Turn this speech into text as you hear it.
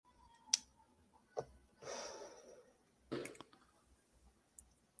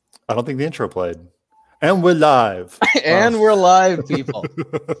I don't think the intro played. And we're live. And we're live, people.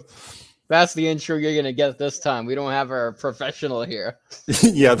 That's the intro you're going to get this time. We don't have our professional here.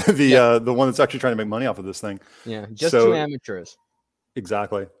 Yeah, the one that's actually trying to make money off of this thing. Yeah, just two amateurs.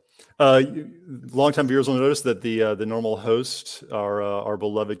 Exactly. Longtime viewers will notice that the normal host, our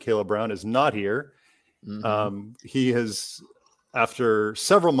beloved Caleb Brown, is not here. Mm-hmm. He has, after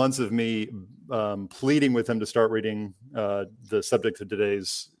several months of me pleading with him to start reading the subject of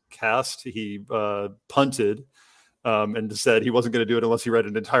today's cast, he punted and said he wasn't going to do it unless he read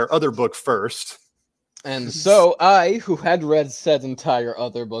an entire other book first. And so I, who had read said entire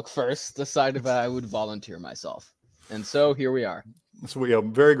other book first, decided that I would volunteer myself. And so here we are. So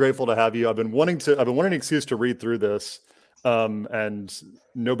I'm very grateful to have you. I've been wanting an excuse to read through this, and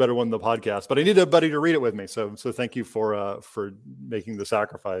no better one than the podcast. But I need a buddy to read it with me. So thank you for making the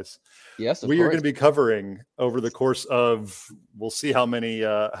sacrifice. Yes, we are going to be covering over the course of, we'll see how many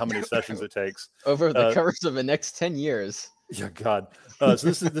sessions it takes over the course of the next 10 years. Yeah, God. So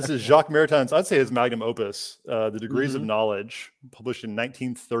this is Jacques Maritain's, I'd say his magnum opus, The Degrees of Knowledge, published in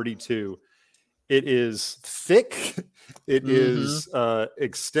 1932. It is thick. It is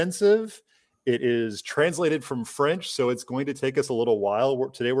extensive. It is translated from French, so it's going to take us a little while.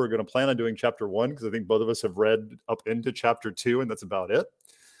 Today we're going to plan on doing chapter 1 because I think both of us have read up into chapter 2, and that's about it.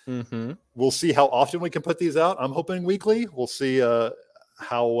 Mm-hmm. We'll see how often we can put these out. I'm hoping weekly. We'll see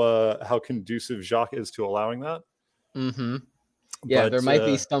how conducive Jacques is to allowing that. Mm-hmm. Yeah, but there might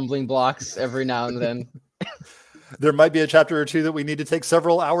be stumbling blocks every now and then. There might be a chapter or two that we need to take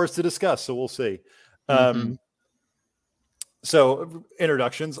several hours to discuss, so we'll see. So,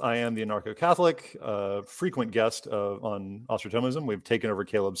 introductions. I am the Anarcho-Catholic, frequent guest on Ostratism. We've taken over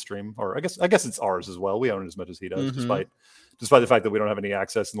Caleb's stream, or I guess it's ours as well. We own it as much as he does, despite the fact that we don't have any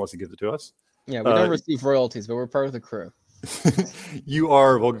access unless he gives it to us. Yeah, we don't receive royalties, but we're part of the crew. You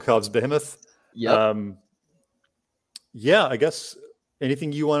are Volgokov's behemoth. Yep. Yeah, I guess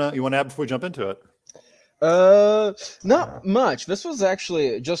anything you wanna add before we jump into it? Not much. This was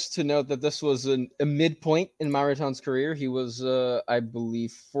actually, just to note that this was a midpoint in Maritain's career. He was, I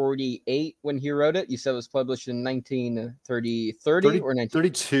believe, 48 when he wrote it. You said it was published in 1930 or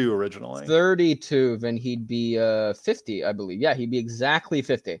 1932 originally. 32, then he'd be 50, I believe. Yeah, he'd be exactly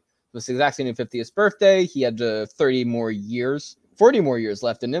 50. It was exactly his 50th birthday. He had 40 more years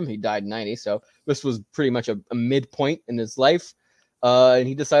left in him. He died in 90, so this was pretty much a midpoint in his life. And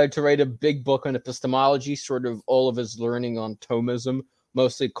he decided to write a big book on epistemology, sort of all of his learning on Thomism,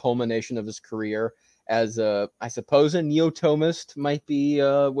 mostly culmination of his career as, I suppose, a neo-Thomist might be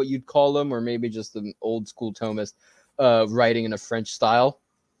what you'd call him, or maybe just an old school Thomist writing in a French style.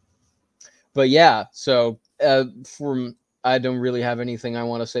 But yeah, so I don't really have anything I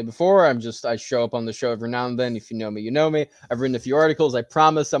want to say before. I show up on the show every now and then. If you know me, you know me. I've written a few articles. I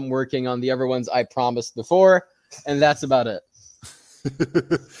promise I'm working on the other ones I promised before, and that's about it.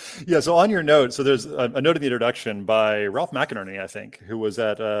 Yeah, so on your note, so there's a note in the introduction by Ralph McInerney, I think, who was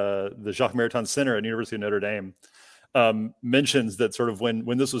at the Jacques Maritain Center at University of Notre Dame, mentions that sort of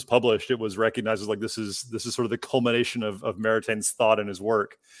when this was published, it was recognized as like this is sort of the culmination of Maritain's thought and his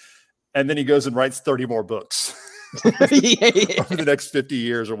work. And then he goes and writes 30 more books over the next 50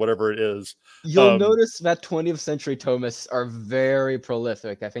 years or whatever it is. You'll notice that 20th century Thomists are very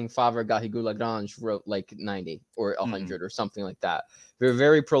prolific. I think Father Garrigou-Lagrange wrote like 90 or 100 or something like that. They're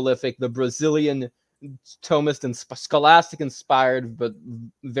very prolific. The Brazilian Thomist and scholastic inspired but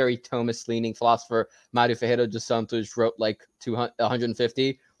very Thomist leaning philosopher Mário Ferreira dos Santos wrote like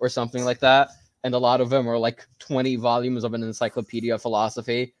 150 or something like that. And a lot of them are like 20 volumes of an encyclopedia of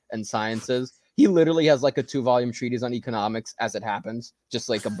philosophy and sciences. He literally has like a 2-volume treatise on economics as it happens, just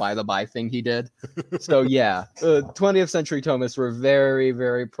like a by-the-by thing he did. So yeah, 20th century Thomists were very,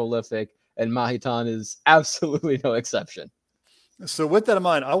 very prolific, and Maritain is absolutely no exception. So with that in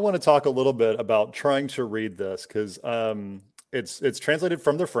mind, I want to talk a little bit about trying to read this because it's translated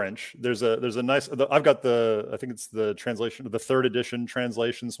from the French. There's a nice, I've got I think it's the translation, the 3rd edition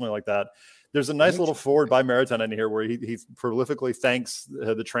translation, something like that. There's a nice little forward by Maritain in here where he prolifically thanks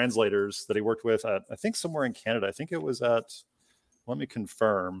the translators that he worked with at, I think somewhere in Canada. I think it was at, let me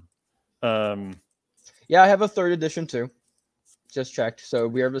confirm. Yeah, I have a 3rd edition too. Just checked. So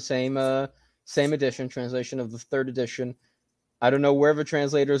we have the same edition, translation of the 3rd edition. I don't know where the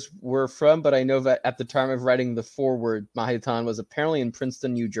translators were from, but I know that at the time of writing the foreword, Maritain was apparently in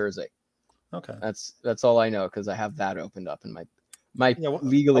Princeton, New Jersey. Okay. That's all I know because I have that opened up in my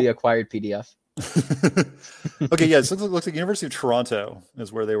legally acquired PDF. Okay, yeah, it looks like University of Toronto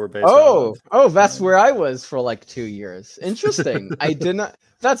is where they were based. Oh, that's where I was for like 2 years. Interesting. I did not.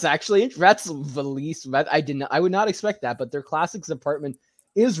 That's the least. I would not expect that, but their classics department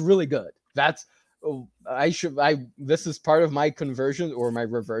is really good. That's this is part of my conversion or my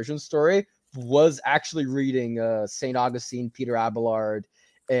reversion story, was actually reading St. Augustine, Peter Abelard,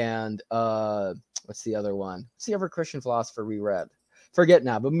 and what's the other one? What's the other Christian philosopher we read? Forget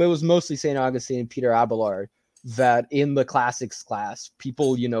now, but it was mostly St. Augustine and Peter Abelard that in the classics class,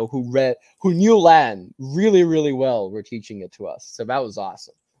 people, you know, who knew Latin really, really well were teaching it to us. So that was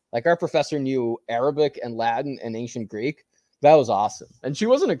awesome. Like our professor knew Arabic and Latin and ancient Greek. That was awesome. And she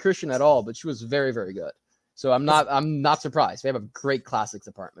wasn't a Christian at all, but she was very, very good. So I'm not surprised. We have a great classics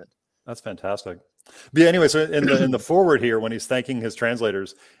department. That's fantastic. But yeah, anyway, so in the forward here, when he's thanking his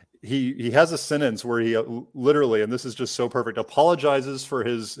translators, he has a sentence where he literally, and this is just so perfect, apologizes for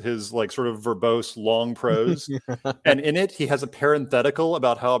his like sort of verbose long prose, and in it he has a parenthetical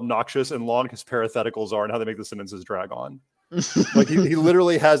about how obnoxious and long his parentheticals are and how they make the sentences drag on. Like he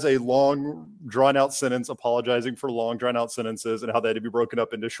literally has a long drawn out sentence apologizing for long drawn out sentences and how they had to be broken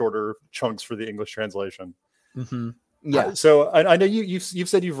up into shorter chunks for the English translation. Mm-hmm. Yeah. So I know you've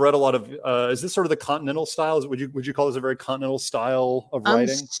said you've read a lot of. Is this sort of the continental style? Would you call this a very continental style of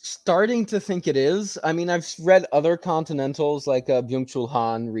writing? I'm starting to think it is. I mean, I've read other continentals like Byung-Chul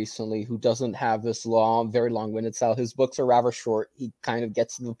Han recently, who doesn't have this very long-winded style. His books are rather short. He kind of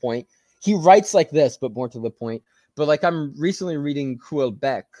gets to the point. He writes like this, but more to the point. But like I'm recently reading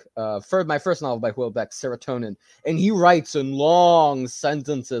Houellebecq, for my first novel by Houellebecq, Serotonin, and he writes in long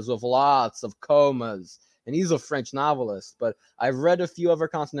sentences with lots of commas. And he's a French novelist, but I've read a few other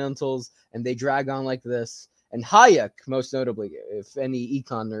continentals, and they drag on like this. And Hayek, most notably, if any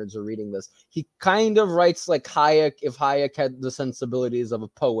econ nerds are reading this, he kind of writes like Hayek if Hayek had the sensibilities of a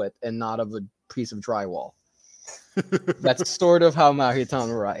poet and not of a piece of drywall. That's sort of how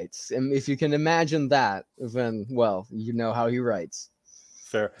Maritain writes. And if you can imagine that, then, well, you know how he writes.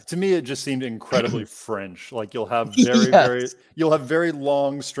 Fair. To me, it just seemed incredibly French. Like you'll have very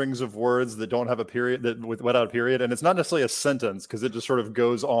long strings of words that don't have a period, without a period, and it's not necessarily a sentence because it just sort of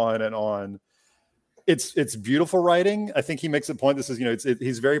goes on and on. It's beautiful writing. I think he makes a point. This is, you know,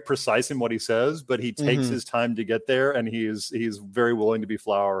 he's very precise in what he says, but he takes his time to get there, and he's very willing to be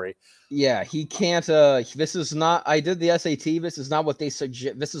flowery. Yeah, he can't. This is not. I did the SAT. This is not what they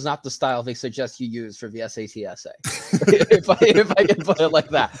suggest. This is not the style they suggest you use for the SAT essay. if I can put it like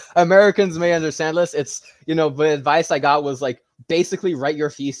that, Americans may understand this. It's, you know, the advice I got was like basically write your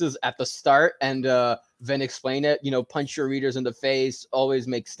thesis at the start and then explain it. You know, punch your readers in the face. Always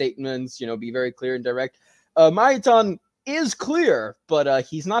make statements. You know, be very clear and direct. Maritain is clear, but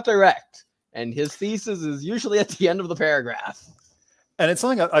he's not direct, and his thesis is usually at the end of the paragraph. And it's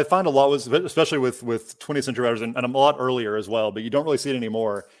something I find a lot was, especially with 20th century writers, and a lot earlier as well, but you don't really see it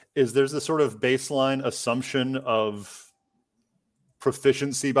anymore, is there's this sort of baseline assumption of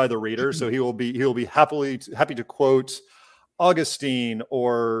proficiency by the reader. So he will be happy to quote Augustine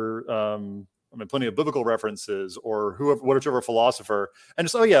or plenty of biblical references or whatever philosopher, and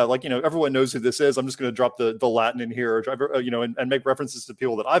just, oh yeah, like, you know, everyone knows who this is. I'm just going to drop the Latin in here, or, you know, and make references to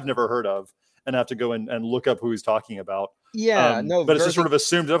people that I've never heard of, and have to go and look up who he's talking about. Yeah, but it's just sort of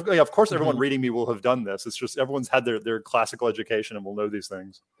assumed. Yeah, of course, everyone reading me will have done this. It's just everyone's had their classical education and will know these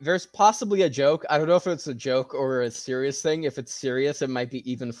things. There's possibly a joke. I don't know if it's a joke or a serious thing. If it's serious, it might be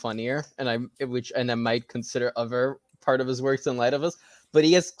even funnier, and I might consider other part of his works in light of this. But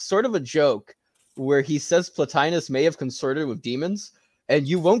he has sort of a joke where he says Plotinus may have consorted with demons, and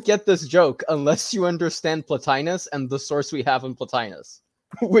you won't get this joke unless you understand Plotinus and the source we have in Plotinus,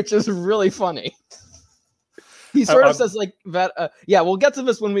 which is really funny. He sort of says like that. Yeah, we'll get to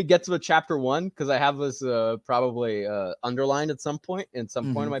this when we get to the chapter 1, because I have this probably underlined at some point in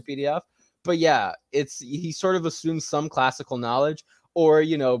my PDF. But yeah, he sort of assumes some classical knowledge, or,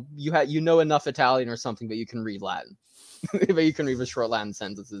 you know, you know enough Italian or something that you can read Latin, but you can read the short Latin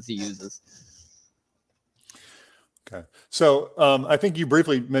sentences he uses. Okay, so I think you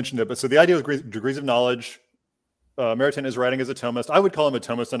briefly mentioned it, but so the idea of degrees of knowledge. Maritain is writing as a Thomist. I would call him a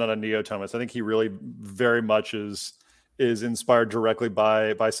Thomist and not a Neo-Thomist. I think he really very much is inspired directly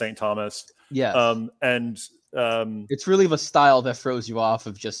by St. Thomas. Yeah. It's really the style that throws you off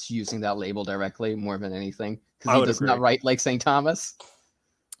of just using that label directly more than anything. Because he does not write like St. Thomas.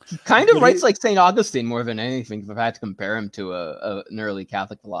 He kind of writes like St. Augustine more than anything, if I had to compare him to an early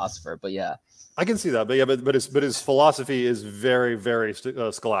Catholic philosopher. But yeah. I can see that, but yeah, but his philosophy is very, very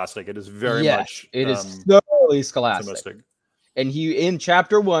scholastic. It is very much. It is thoroughly scholastic. And he, in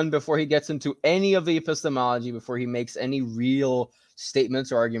chapter 1, before he gets into any of the epistemology, before he makes any real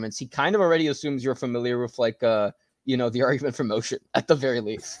statements or arguments, he kind of already assumes you're familiar with like you know, the argument for motion at the very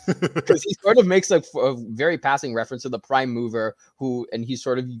least, because he sort of makes a very passing reference to the prime mover, he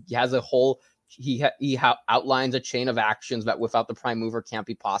has a whole outlines a chain of actions that without the prime mover can't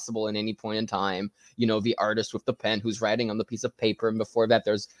be possible in any point in time. The artist with the pen who's writing on the piece of paper, and before that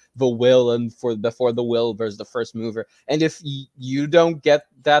there's the will, and before the will there's the first mover. And if you don't get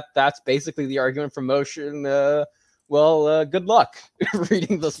that, that's basically the argument for motion. Good luck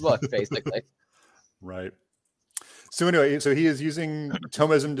reading this book, basically. Right. So anyway, he is using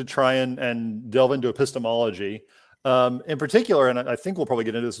Thomism to try and delve into epistemology. In particular, and I think we'll probably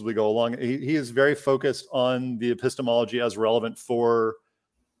get into this as we go along, he is very focused on the epistemology as relevant for,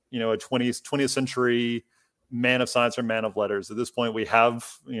 a 20th century man of science or man of letters. At this point, we have,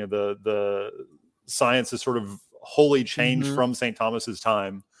 the science is sort of wholly changed from St. Thomas's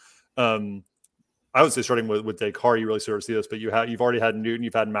time. I would say starting with Descartes, you really sort of see this, but you've already had Newton,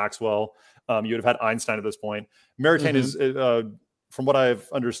 you've had Maxwell, you would have had Einstein at this point. Maritain is, from what I've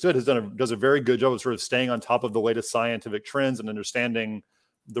understood, does a very good job of sort of staying on top of the latest scientific trends and understanding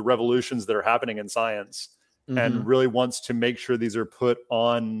the revolutions that are happening in science, and really wants to make sure these are put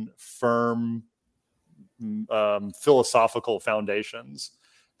on firm philosophical foundations.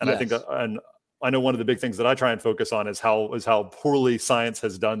 And yes. I think, and I know one of the big things that I try and focus on is how poorly science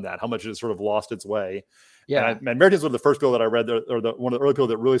has done that, how much it has sort of lost its way. Yeah. And Maritain's one of the first people that I read, one of the early people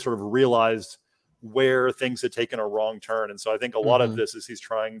that really sort of realized where things had taken a wrong turn. And so I think a lot of this is he's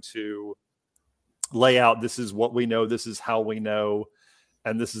trying to lay out, this is what we know, this is how we know,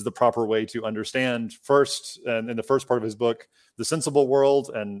 and this is the proper way to understand first, and in the first part of his book, the sensible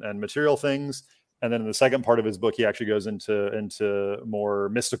world and material things. And then in the second part of his book, he actually goes into more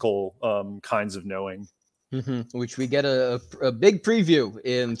mystical kinds of knowing. Which we get a big preview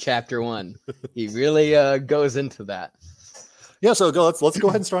in chapter 1. He really goes into that. Yeah, so let's go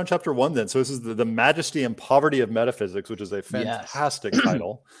ahead and start on chapter 1 then. So this is the Majesty and Poverty of Metaphysics, which is a fantastic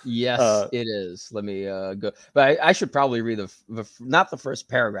title. Yes, it is. Let me go. But I should probably read not the first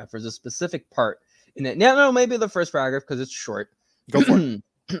paragraph. There's a specific part in it. No, maybe the first paragraph because it's short. Go for it.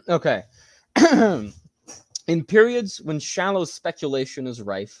 Okay. In periods when shallow speculation is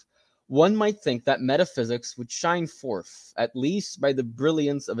rife, one might think that metaphysics would shine forth, at least by the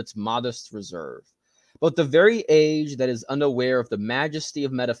brilliance of its modest reserve. But the very age that is unaware of the majesty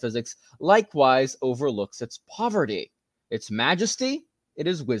of metaphysics likewise overlooks its poverty. Its majesty, it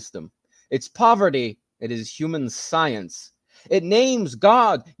is wisdom. Its poverty, it is human science. It names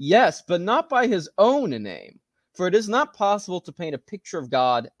God, yes, but not by his own name. For it is not possible to paint a picture of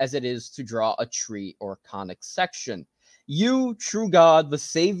God as it is to draw a tree or a conic section. You, true God, the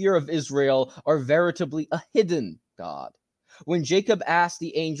Savior of Israel, are veritably a hidden God. When Jacob asked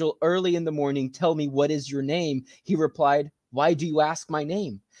the angel early in the morning, "Tell me, what is your name?" he replied, "Why do you ask my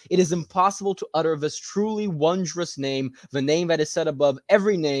name? It is impossible to utter this truly wondrous name, the name that is set above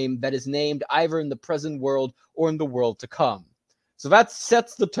every name that is named either in the present world or in the world to come." So that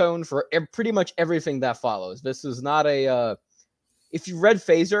sets the tone for pretty much everything that follows. This is not if you read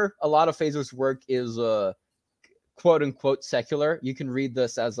Phaser, a lot of Phaser's work is quote unquote secular. You can read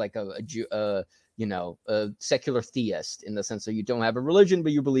this as like a secular theist, in the sense that you don't have a religion,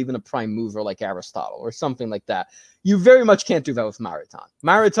 but you believe in a prime mover like Aristotle or something like that. You very much can't do that with Maritain.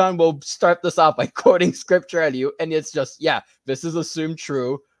 Maritain will start this off by quoting scripture at you, and it's just, this is assumed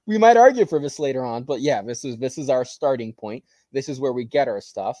true. We might argue for this later on, but this is our starting point. This is where we get our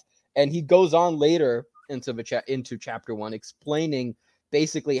stuff. And he goes on later into chapter 1, explaining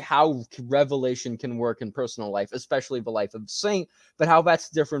basically how revelation can work in personal life, especially the life of a saint, but how that's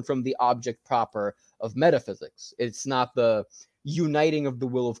different from the object proper of metaphysics. It's not the uniting of the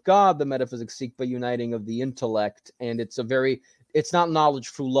will of God the metaphysics seek, but uniting of the intellect. And it's not knowledge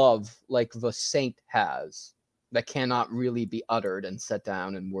through love like the saint has, that cannot really be uttered and set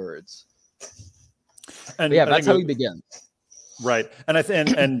down in words. And that's how he begins. Right. And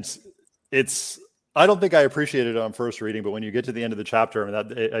I don't think I appreciated it on first reading, but when you get to the end of the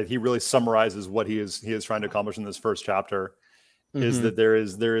chapter, he really summarizes what he is trying to accomplish in this first chapter, is that there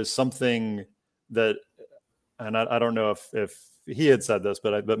is something that, and I don't know if he had said this,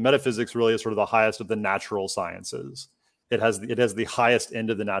 but metaphysics really is sort of the highest of the natural sciences. It has the highest end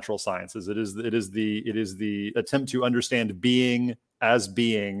of the natural sciences. It is the attempt to understand being as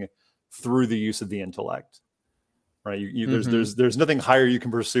being through the use of the intellect. Right. There's nothing higher you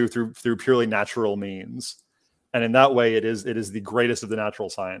can pursue through purely natural means. And in that way, it is the greatest of the natural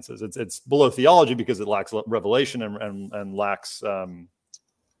sciences. It's below theology because it lacks revelation and lacks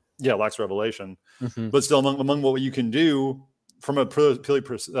revelation. But still, among what you can do from a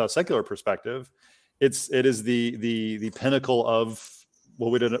purely secular perspective, it is the pinnacle of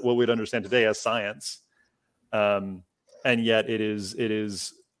what we'd understand today as science. And yet it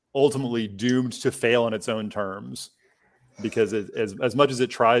is ultimately doomed to fail on its own terms, because as much as it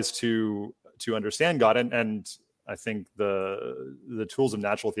tries to to understand God. And I think the tools of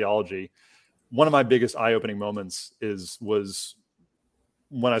natural theology, one of my biggest eye-opening moments was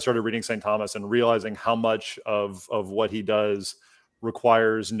when I started reading St. Thomas and realizing how much of what he does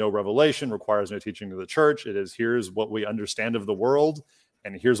requires no revelation, requires no teaching of the church. It is, here's what we understand of the world,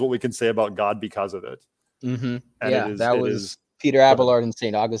 and here's what we can say about God because of it. Mm-hmm. And yeah, that was Peter Abelard and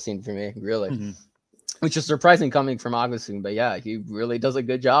St. Augustine for me, really. Mm-hmm. Which is surprising coming from Augustine, but yeah, he really does a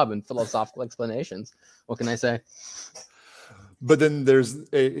good job in philosophical explanations. What can I say? But then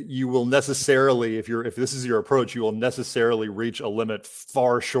you will necessarily, if this is your approach, you will necessarily reach a limit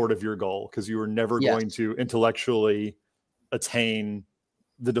far short of your goal, because you are never going to intellectually attain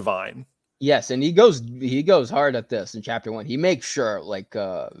the divine. Yes, and he goes hard at this in chapter 1. He makes sure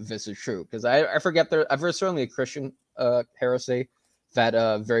this is true, because I forget there's certainly a Christian heresy that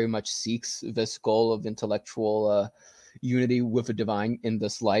very much seeks this goal of intellectual unity with the divine in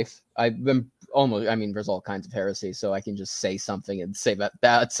this life. There's all kinds of heresy, so I can just say something and say that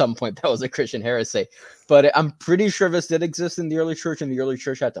at some point that was a Christian heresy. But I'm pretty sure this did exist in the early church, and the early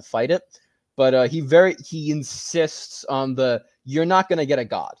church had to fight it. But he insists on you're not going to get a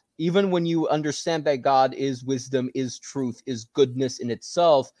God. Even when you understand that God is wisdom, is truth, is goodness in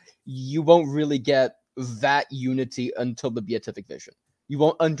itself, you won't really get that unity until the beatific vision. You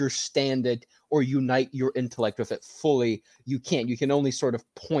won't understand it or unite your intellect with it fully. You can't. You can only sort of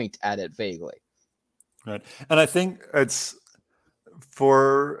point at it vaguely. Right. And I think it's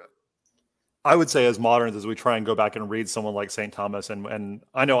I would say as moderns, as we try and go back and read someone like St. Thomas, and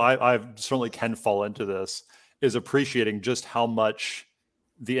I know I certainly can fall into this, is appreciating just how much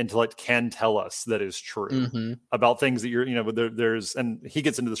the intellect can tell us that is true about things that there's, and he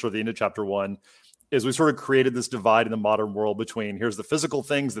gets into this sort of the end of chapter 1, is we sort of created this divide in the modern world between here's the physical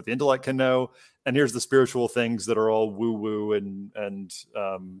things that the intellect can know, and here's the spiritual things that are all woo-woo and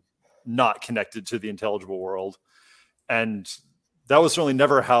not connected to the intelligible world. And that was certainly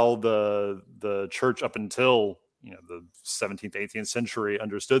never how the church up until the 17th, 18th century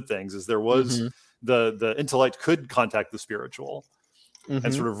understood things. Is there was the intellect could contact the spiritual,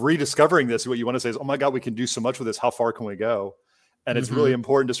 and sort of rediscovering this. What you want to say is, oh my God, we can do so much with this. How far can we go? And it's really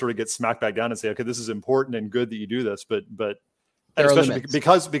important to sort of get smacked back down and say, okay, this is important and good that you do this, but especially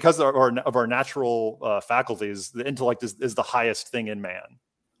because of our natural faculties, the intellect is the highest thing in man.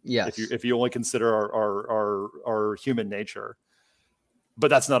 Yes. If you only consider our human nature. But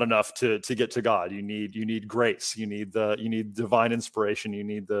that's not enough to get to God. You need grace. You need divine inspiration. You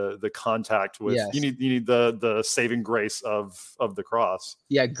need the contact with. Yes. You need the saving grace of the cross.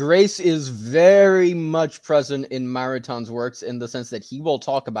 Yeah, grace is very much present in Mariton's works in the sense that he will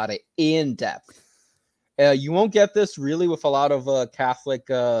talk about it in depth. You won't get this really with a lot of Catholic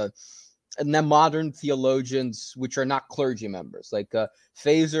and then modern theologians, which are not clergy members, like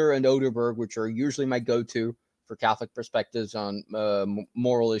Fazer and Oderberg, which are usually my go-to for Catholic perspectives on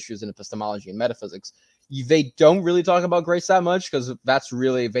moral issues in epistemology and metaphysics. They don't really talk about grace that much, because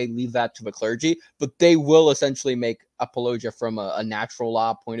they leave that to the clergy, but they will essentially make apologia from a natural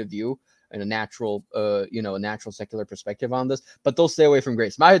law point of view and a natural secular perspective on this, but they'll stay away from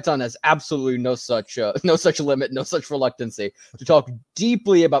grace. Mariton has absolutely no such limit, no such reluctancy to talk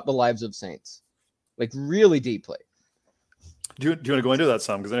deeply about the lives of saints, like really deeply. Do you want to go into that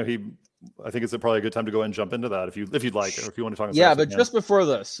some? Because I think it's probably a good time to go ahead and jump into that if you'd like, or if you want to talk. Yeah, but just before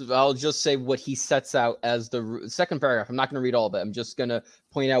this, I'll just say what he sets out as the second paragraph. I'm not going to read all of it. I'm just going to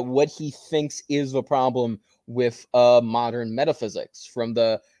point out what he thinks is the problem with modern metaphysics from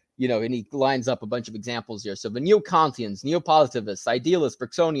and he lines up a bunch of examples here. So the Neo-Kantians, Neo-Positivists, Idealists,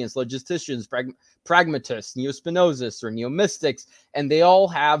 Bergsonians, Logisticians, Pragmatists, Neo-Spinozaists, or Neo-Mystics, and they all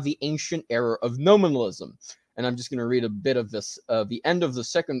have the ancient error of nominalism. And I'm just going to read a bit of this, the end of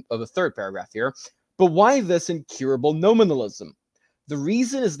the third paragraph here. But why this incurable nominalism? The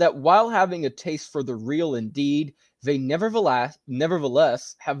reason is that while having a taste for the real indeed, they nevertheless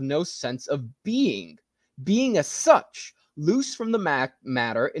have no sense of being as such, loose from the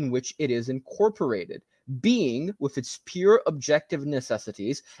matter in which it is incorporated, being with its pure objective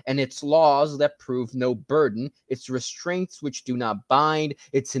necessities and its laws that prove no burden, its restraints which do not bind,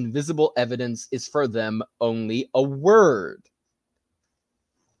 its invisible evidence is for them only a word.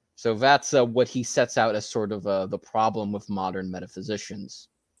 So that's what he sets out as sort of the problem with modern metaphysicians.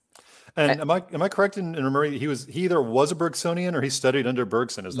 And am I correct in remembering he either was a Bergsonian or he studied under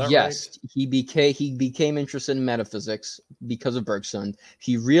Bergson? Is that right? Yes, he became interested in metaphysics because of Bergson.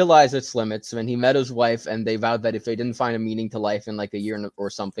 He realized its limits when he met his wife, and they vowed that if they didn't find a meaning to life in like a year or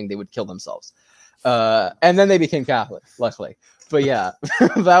something, they would kill themselves. And then they became Catholic, luckily. But yeah,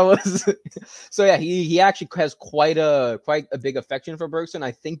 that was so. Yeah, he actually has quite a big affection for Bergson.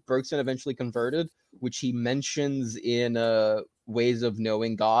 I think Bergson eventually converted, which he mentions in Ways of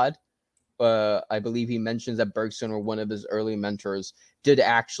Knowing God. I believe he mentions that Bergson, or one of his early mentors, did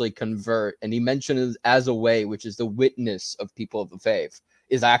actually convert, and he mentioned it as a way, which is the witness of people of the faith,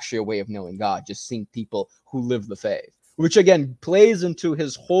 is actually a way of knowing God, just seeing people who live the faith, which again plays into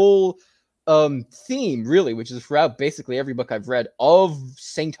his whole theme, really, which is throughout basically every book I've read of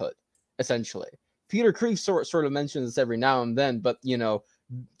sainthood, essentially. Peter Kreeft sort of mentions this every now and then, but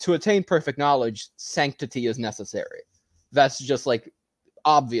to attain perfect knowledge, sanctity is necessary. That's just like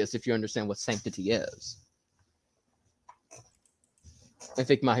obvious if you understand what sanctity is. I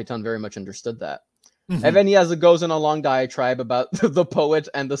think Maritain very much understood that. Mm-hmm. And then he goes on a long diatribe about the poet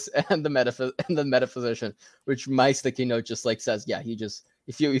and the metaphysician, which my sticky note just like says, yeah, he just,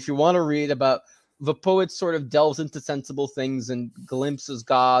 if you want to read about the poet, sort of delves into sensible things and glimpses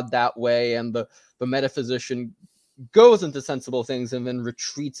God that way, and the metaphysician goes into sensible things and then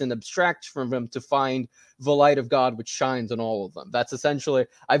retreats and abstracts from them to find the light of God, which shines in all of them. That's essentially,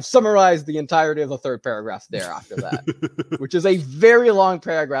 I've summarized the entirety of the third paragraph there after that, which is a very long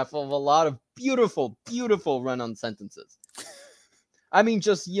paragraph of a lot of beautiful, beautiful run-on sentences. I mean,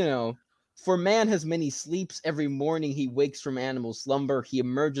 just, for man has many sleeps. Every morning he wakes from animal slumber. He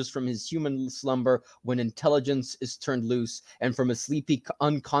emerges from his human slumber when intelligence is turned loose, and from a sleepy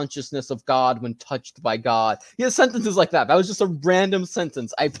unconsciousness of God when touched by God. He has sentences like that. That was just a random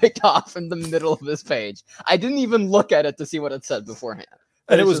sentence I picked off in the middle of this page. I didn't even look at it to see what it said beforehand.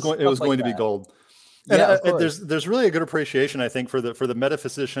 And it was going to be gold. And yeah, there's really a good appreciation, I think, for the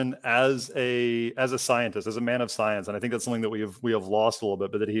metaphysician as a scientist, as a man of science, and I think that's something that we have lost a little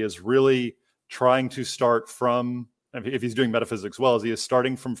bit, but that he is really trying to start from, if he's doing metaphysics well, as he is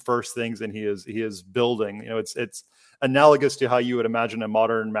starting from first things, and he is building. It's analogous to how you would imagine a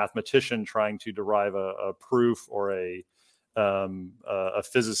modern mathematician trying to derive a proof, or a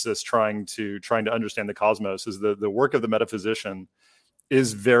physicist trying to understand the cosmos. Is the work of the metaphysician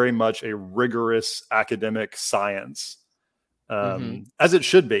is very much a rigorous academic science, as it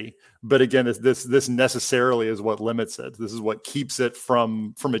should be. But again, this necessarily is what limits it. This is what keeps it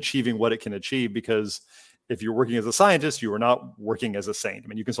from achieving what it can achieve. Because if you're working as a scientist, you are not working as a saint. I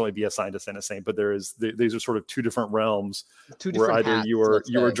mean, you can certainly be a scientist and a saint, but these are sort of two different realms, where either hats, you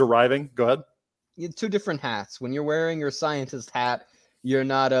are deriving. Go ahead. Two different hats. When you're wearing your scientist hat, you're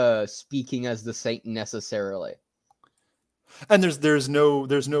not speaking as the saint necessarily. And there's no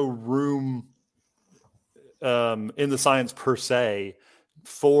room in the science per se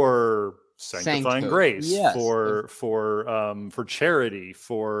for sanctifying grace, yes, for charity,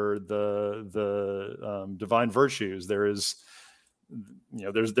 for the divine virtues. There's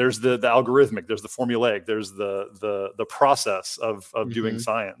the algorithmic, there's the formulaic, there's the process of doing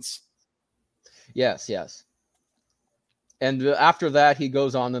science. Yes. And after that, he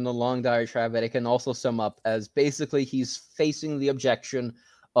goes on in a long diatribe that I can also sum up as basically he's facing the objection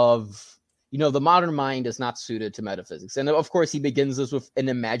of, the modern mind is not suited to metaphysics. And of course, he begins this with an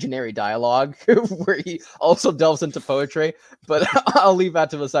imaginary dialogue where he also delves into poetry. But I'll leave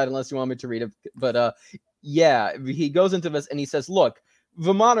that to the side unless you want me to read it. But yeah, he goes into this and he says, look,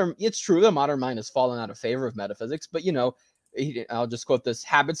 it's true, the modern mind has fallen out of favor of metaphysics, but I'll just quote this: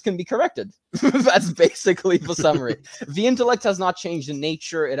 habits can be corrected. That's basically the summary. The intellect has not changed in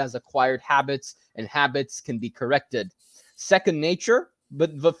nature. It has acquired habits, and habits can be corrected. Second nature,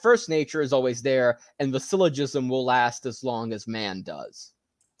 but the first nature is always there, and the syllogism will last as long as man does.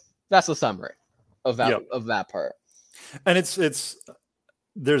 That's the summary of that part. And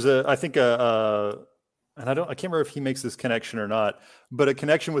there's and I can't remember if he makes this connection or not, but a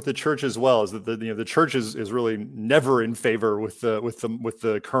connection with the church as well is that the church is really never in favor with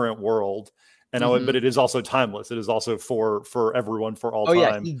the current world, and but it is also timeless. It is also for everyone, for all time.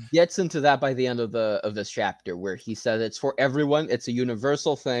 Yeah, he gets into that by the end of this chapter, where he says it's for everyone. It's a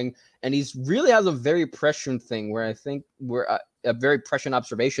universal thing, and he's really has a very prescient thing where I think a very prescient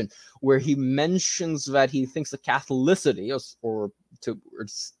observation where he mentions that he thinks the Catholicity, or to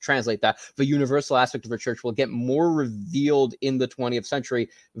translate that, the universal aspect of the church will get more revealed in the 20th century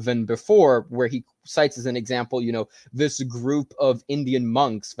than before, where he cites as an example, this group of Indian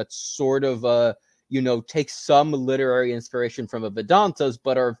monks that sort of, take some literary inspiration from the Vedantas,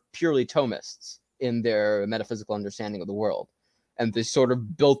 but are purely Thomists in their metaphysical understanding of the world. And they sort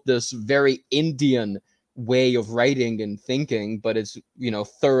of built this very Indian way of writing and thinking, but it's,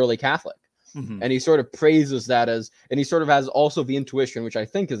 thoroughly Catholic. And he sort of praises that and he sort of has also the intuition, which I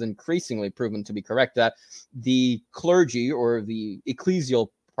think is increasingly proven to be correct, that the clergy, or the ecclesial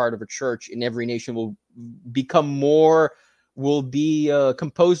part of a church in every nation will be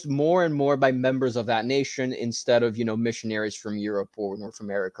composed more and more by members of that nation instead of, missionaries from Europe or North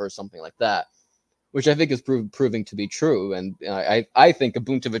America or something like that, which I think is proving to be true. And I think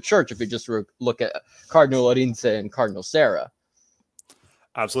Ubuntu of a church, if you just look at Cardinal Orinze and Cardinal Sarah.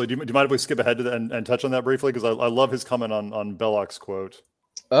 Absolutely. Do you mind if we skip ahead to that and touch on that briefly? Because I love his comment on Belloc's quote.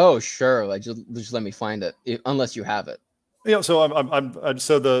 Oh, sure. Like just let me find it, unless you have it. Yeah, so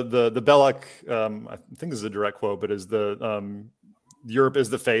so the Belloc, I think this is a direct quote, but is the Europe is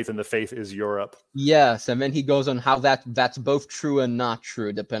the faith and the faith is Europe. Yes, and then he goes on how that's both true and not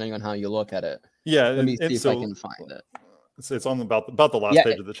true depending on how you look at it. Yeah, let me see if I can find it. It's on about the last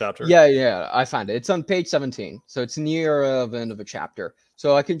page of the chapter. Yeah, I found it. It's on page 17, so it's near the end of a chapter.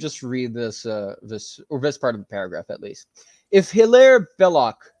 So I can just read this part of the paragraph at least. If Hilaire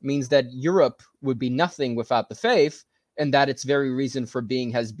Belloc means that Europe would be nothing without the faith, and that its very reason for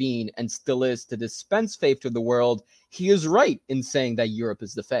being has been and still is to dispense faith to the world, he is right in saying that Europe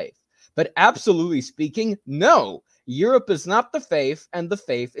is the faith. But absolutely speaking, no, Europe is not the faith, and the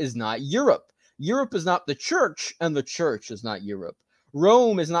faith is not Europe. Europe is not the church, and the church is not Europe.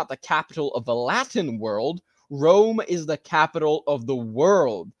 Rome is not the capital of the Latin world. Rome is the capital of the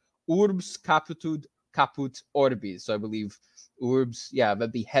world. Urbs caput orbis. So I believe urbs,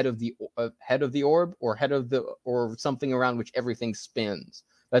 that'd be head of the orb, or something around which everything spins.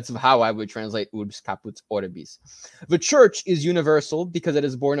 That's how I would translate urbs caput orbis. The church is universal because it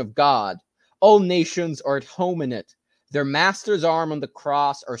is born of God. All nations are at home in it. Their master's arm on the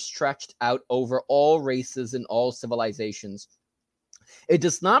cross are stretched out over all races and all civilizations. It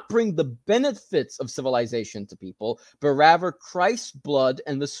does not bring the benefits of civilization to people, but rather Christ's blood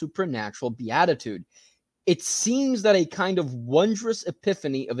and the supernatural beatitude. It seems that a kind of wondrous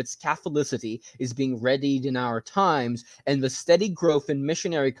epiphany of its Catholicity is being readied in our times, and the steady growth in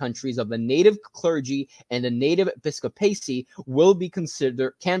missionary countries of the native clergy and the native episcopacy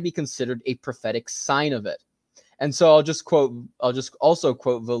can be considered a prophetic sign of it. And so I'll just also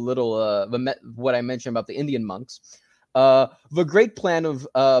quote the little what I mentioned about the Indian monks. The great plan of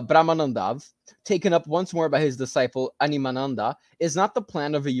Brahmananda, taken up once more by his disciple Animananda, is not the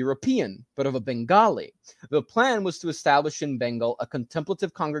plan of a European, but of a Bengali. The plan was to establish in Bengal a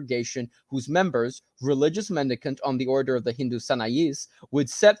contemplative congregation whose members, religious mendicant on the order of the Hindu Sanayis, would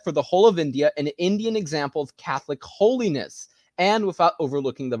set for the whole of India an Indian example of Catholic holiness, and without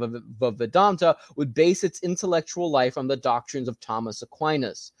overlooking the Vedanta, would base its intellectual life on the doctrines of Thomas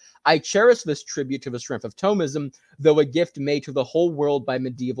Aquinas. I cherish this tribute to the strength of Thomism, though a gift made to the whole world by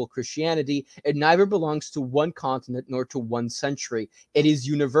medieval Christianity. It neither belongs to one continent nor to one century. It is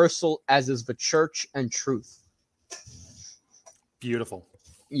universal, as is the church and truth. Beautiful.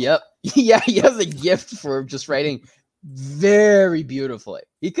 Yep. Yeah, he has a gift for just writing very beautifully.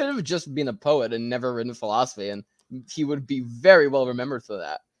 He could have just been a poet and never written philosophy, and he would be very well remembered for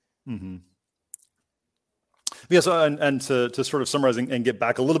that. Mm-hmm. Yeah, so and to sort of summarize and get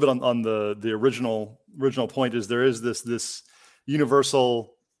back a little bit on the original point, is there is this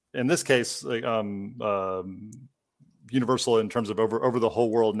universal, in this case, like universal in terms of over the whole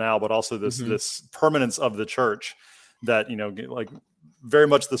world now, but also this permanence of the church that, like very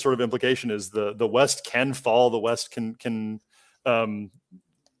much the sort of implication is the West can fall, the West can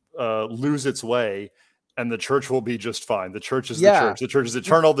lose its way, and the church will be just fine. The church is the church. The church is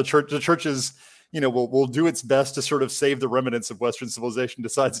eternal. The church is, will do its best to sort of save the remnants of Western civilization,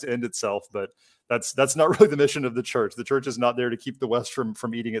 decides to end itself. But that's not really the mission of the church. The church is not there to keep the West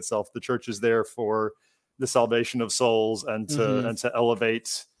from eating itself. The church is there for the salvation of souls and to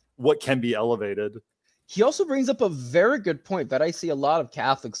elevate what can be elevated. He also brings up a very good point that I see a lot of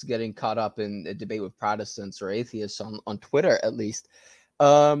Catholics getting caught up in a debate with Protestants or atheists on Twitter, at least.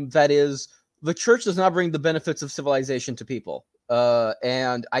 That is, the church does not bring the benefits of civilization to people.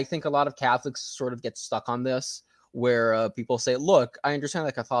 And I think a lot of Catholics sort of get stuck on this, where people say, look, I understand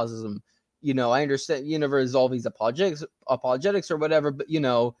that Catholicism, I understand, there's all these apologetics or whatever, but,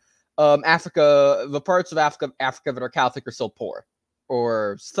 Africa, the parts of Africa that are Catholic are still poor,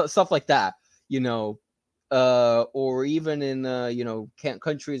 or stuff like that, or even in,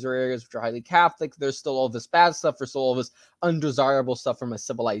 countries or areas which are highly Catholic, there's still all this bad stuff, there's still all this undesirable stuff from a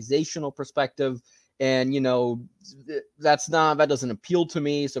civilizational perspective. And, that doesn't appeal to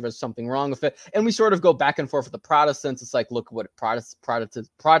me. So there's something wrong with it. And we sort of go back and forth with the Protestants. It's like, look what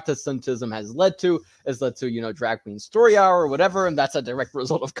Protestantism has led to. It's led to, Drag Queen Story Hour or whatever. And that's a direct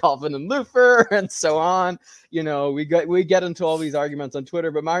result of Calvin and Luther and so on. We get into all these arguments on Twitter,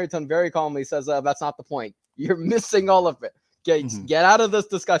 but Mariton very calmly says, that's not the point. You're missing all of it. Get out of this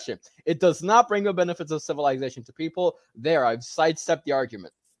discussion. It does not bring the benefits of civilization to people. There, I've sidestepped the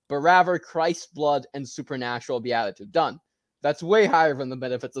argument. but rather Christ's blood and supernatural beatitude. Done. That's way higher than the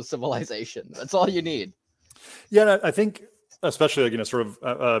benefits of civilization. That's all you need. Yeah, I think, especially like, sort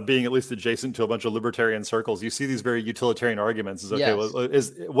of being at least adjacent to a bunch of libertarian circles, you see these very utilitarian arguments. Is okay.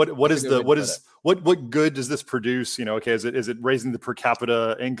 Yes. Well, what good does this produce? Okay, is it raising the per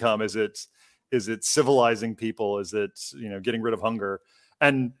capita income? Is it civilizing people? Is it getting rid of hunger?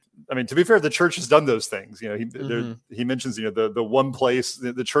 And I mean, to be fair, the church has done those things. He mentions the one place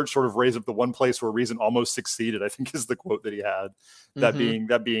the church sort of raised up the one place where reason almost succeeded, I think is the quote that he had.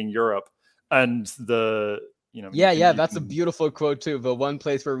 That being Europe. And that's a beautiful quote too. The one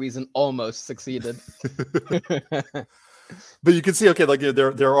place where reason almost succeeded. But you can see, okay, like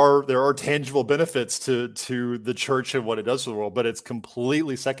there are tangible benefits to the church and what it does for the world, but it's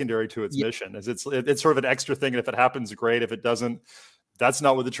completely secondary to its mission. It's sort of an extra thing, and if it happens, great. If it doesn't, that's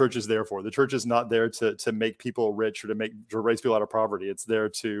not what the church is there for. The church is not there to make people rich or to raise people out of poverty. It's there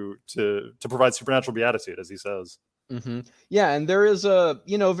to provide supernatural beatitude, as he says. Mm-hmm. Yeah, and there is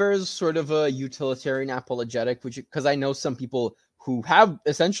there is sort of a utilitarian apologetic, because I know some people who have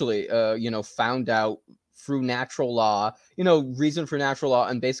essentially, found out through natural law, reason for natural law,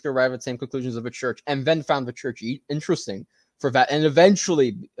 and basically arrive at the same conclusions of a church, and then found the church interesting for that, and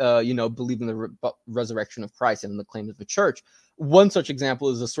eventually, believe in the resurrection of Christ and in the claims of the church. One such example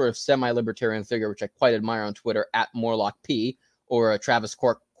is a sort of semi-libertarian figure, which I quite admire on Twitter, at Morlock P, or Travis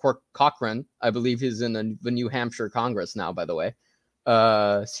Cochran. I believe he's in the New Hampshire Congress now, by the way.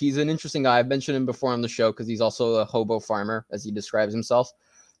 He's an interesting guy. I've mentioned him before on the show because he's also a hobo farmer, as he describes himself.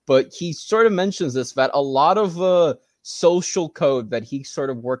 But he sort of mentions that a lot of social code that he sort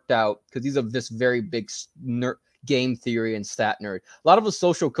of worked out, because he's this very big game theory and stat nerd. A lot of the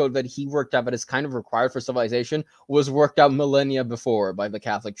social code that he worked out that is kind of required for civilization was worked out millennia before by the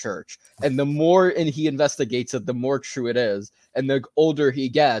Catholic Church. And the more he investigates it, the more true it is. And the older he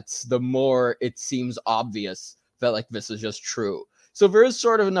gets, the more it seems obvious that this is just true. So there is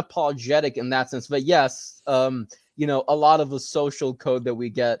sort of an apologetic in that sense. But yes, a lot of the social code that we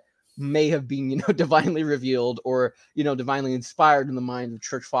get may have been, divinely revealed or, divinely inspired in the minds of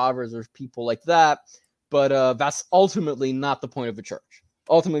church fathers or people like that. But that's ultimately not the point of a church.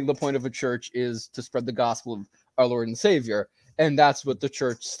 Ultimately, the point of a church is to spread the gospel of our Lord and Savior. And that's what the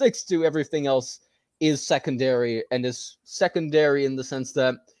church sticks to. Everything else is secondary, and is secondary in the sense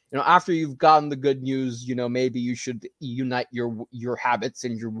that, after you've gotten the good news, maybe you should unite your habits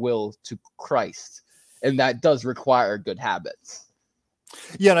and your will to Christ. And that does require good habits.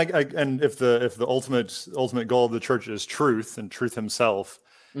 Yeah, and if the ultimate goal of the church is truth and truth himself,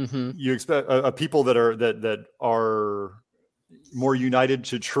 mm-hmm. You expect a people that are more united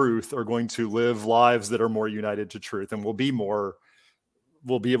to truth are going to live lives that are more united to truth, and will be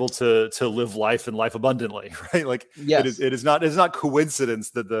able to live life and life abundantly, right? Like, yes. It is not coincidence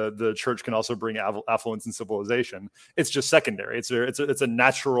that the church can also bring affluence and civilization. It's just secondary. It's a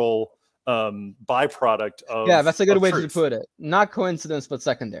natural byproduct of, that's a good way truth. To put it. Not coincidence, but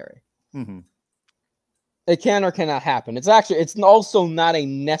secondary. Mm-hmm. It can or cannot happen. It's also not a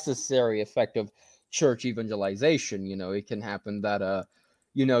necessary effect of church evangelization. It can happen that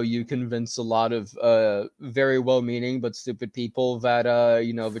you convince a lot of very well-meaning but stupid people that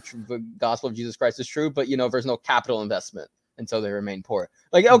the gospel of Jesus Christ is true, but there's no capital investment, and so they remain poor.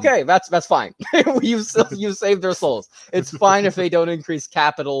 Like, okay, that's fine. you saved their souls. It's fine if they don't increase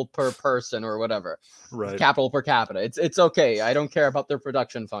capital per person or whatever. Right. Capital per capita. It's okay. I don't care about their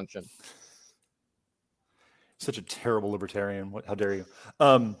production function. Such a terrible libertarian. How dare you?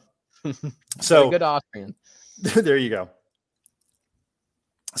 So good Austrian. There you go.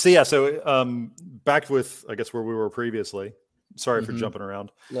 So back with, I guess, where we were previously. Sorry for jumping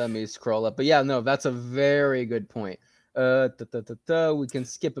around. Let me scroll up. But yeah, no, that's a very good point. We can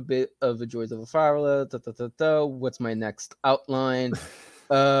skip a bit of the joys of a fatherless. What's my next outline?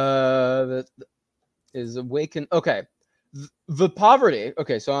 That is awaken. Okay. The poverty.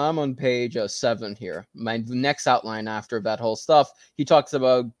 Okay, so I'm on page 7 here. My next outline after that whole stuff, he talks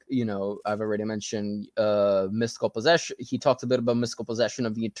about, I've already mentioned mystical possession. He talks a bit about mystical possession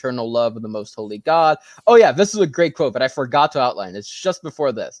of the eternal love of the most holy God. Oh yeah, this is a great quote, but I forgot to outline. It's just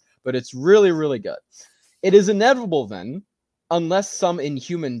before this, but it's really, really good. It is inevitable then, unless some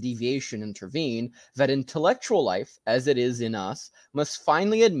inhuman deviation intervene, that intellectual life, as it is in us, must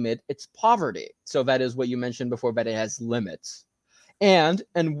finally admit its poverty. So that is what you mentioned before, that it has limits. And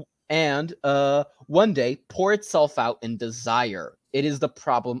one day pour itself out in desire. It is the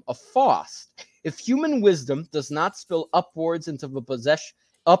problem of Faust. If human wisdom does not spill upwards into the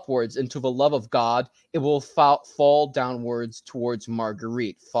upwards into the love of God, it will fall downwards towards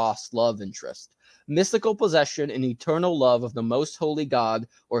Marguerite, Faust's love interest. Mystical possession and eternal love of the most holy God,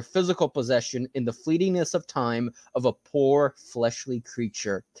 or physical possession in the fleetingness of time of a poor fleshly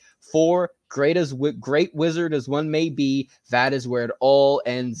creature. For great wizard as one may be, that is where it all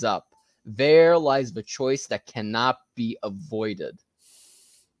ends up. There lies the choice that cannot be avoided.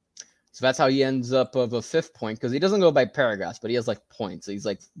 So that's how he ends up of a fifth point, because he doesn't go by paragraphs, but he has like points. So he's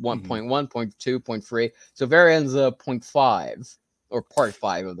like 1.1, 0.2, 0.3. So there ends 0.5, or part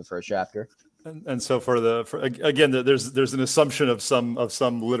 5 of the first chapter. And so again, there's an assumption of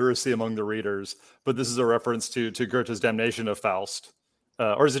some literacy among the readers, but this is a reference to Goethe's Damnation of Faust.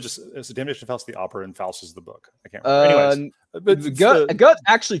 Or is it Damnation of Faust the opera and Faust is the book? I can't remember. Anyways, Goethe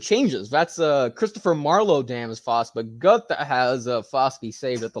actually changes. That's Christopher Marlowe damns Faust, but Goethe has Faust be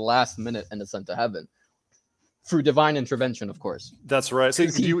saved at the last minute and is sent to heaven through divine intervention, of course. That's right. So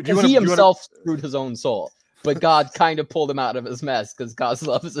he himself screwed his own soul, but God kind of pulled him out of his mess because God's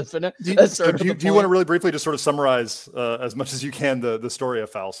love is infinite. Do you want to really briefly just sort of summarize as much as you can the story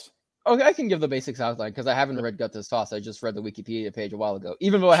of Faust? Okay, I can give the basics outline because I haven't read Goethe's Faust. I just read the Wikipedia page a while ago.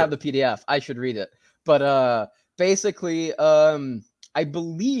 Even though I have the PDF, I should read it. But basically, I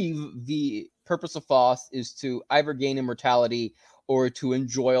believe the purpose of Faust is to either gain immortality or to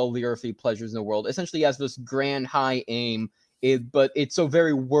enjoy all the earthly pleasures in the world. Essentially, he has this grand high aim, but it's a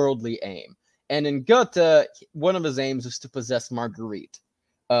very worldly aim. And in Goethe, one of his aims is to possess Marguerite.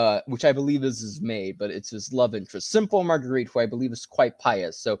 Which I believe is his maid, but it's his love interest. Simple Marguerite, who I believe is quite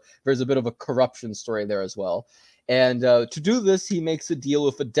pious. So there's a bit of a corruption story there as well. And to do this, he makes a deal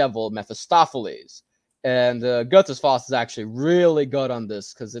with the devil, Mephistopheles. And Goethe's Faust is actually really good on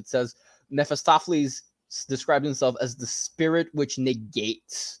this because it says Mephistopheles describes himself as the spirit which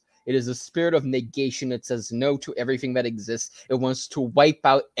negates. It is a spirit of negation. It says no to everything that exists. It wants to wipe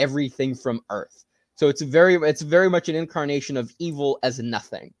out everything from Earth. So it's very much an incarnation of evil as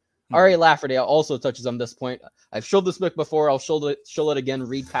nothing. R.A. Lafferty also touches on this point. I've showed this book before. I'll show it again.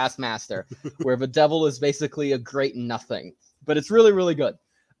 Read Past Master, where the devil is basically a great nothing. But it's really, really good.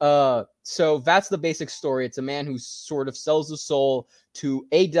 So that's the basic story. It's a man who sort of sells his soul to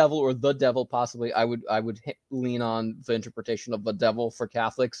a devil or the devil, possibly. I would lean on the interpretation of the devil for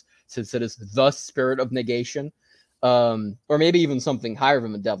Catholics, since it is the spirit of negation. Or maybe even something higher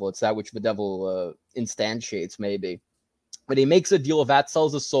than the devil. It's that which the devil instantiates, maybe. But he makes a deal with that,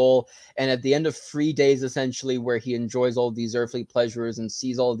 sells his soul, and at the end of 3 days, essentially, where he enjoys all these earthly pleasures and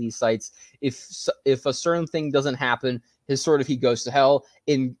sees all these sights, if a certain thing doesn't happen, he goes to hell.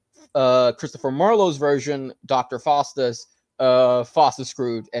 In Christopher Marlowe's version, Dr. Faustus, Faust is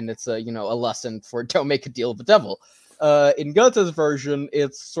screwed, and it's a lesson for don't make a deal with the devil. In Goethe's version,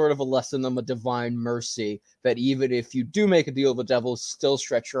 it's sort of a lesson on a divine mercy that even if you do make a deal with the devil, still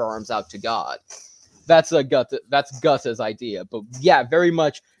stretch your arms out to God. That's Goethe's idea. But yeah, very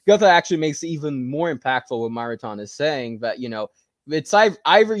much. Goethe actually makes it even more impactful what Mariton is saying, that, it's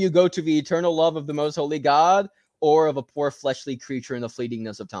either you go to the eternal love of the most holy God or of a poor fleshly creature in the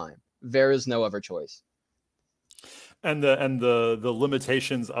fleetingness of time. There is no other choice. And the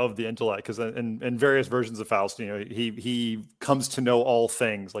limitations of the intellect, because in various versions of Faust, he comes to know all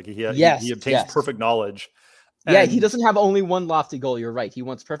things, like he obtains perfect knowledge. Yeah, he doesn't have only one lofty goal. You're right. He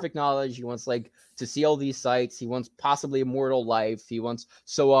wants perfect knowledge. He wants to see all these sights. He wants possibly immortal life. He wants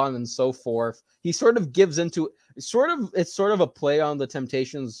so on and so forth. He sort of gives into it's sort of a play on the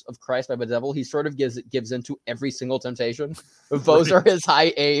temptations of Christ by the devil. He sort of gives into every single temptation. Those are his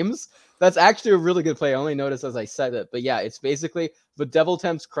high aims. That's actually a really good play. I only noticed as I said it. But yeah, it's basically the devil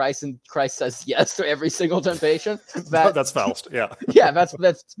tempts Christ and Christ says yes to every single temptation. That's Faust. Yeah. Yeah,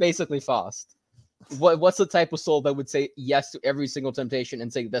 that's basically Faust. What's the type of soul that would say yes to every single temptation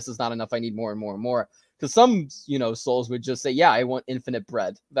and say, this is not enough, I need more and more and more? Because some, souls would just say, yeah, I want infinite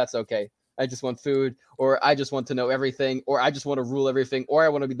bread. That's okay. I just want food, or I just want to know everything, or I just want to rule everything, or I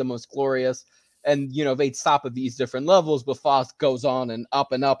want to be the most glorious. And, they'd stop at these different levels, but Faust goes on and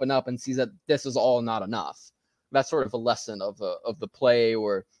up and up and up and sees that this is all not enough. That's sort of a lesson of the play,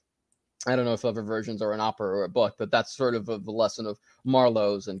 or I don't know if other versions are an opera or a book, but that's sort of the lesson of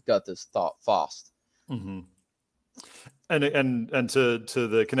Marlowe's and Goethe's Faust. Mm-hmm. And to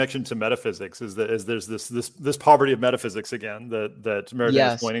the connection to metaphysics is there's this poverty of metaphysics again that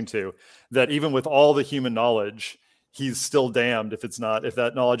Maritain is pointing to, that even with all the human knowledge, he's still damned if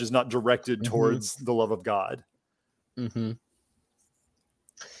that knowledge is not directed towards the love of God. Mm-hmm.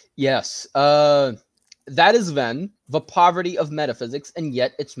 Yes. That is then the poverty of metaphysics, and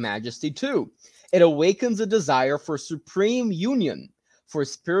yet its majesty too. It awakens a desire for supreme union, for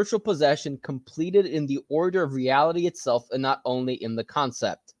spiritual possession completed in the order of reality itself and not only in the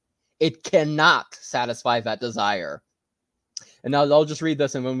concept. It cannot satisfy that desire. And now I'll just read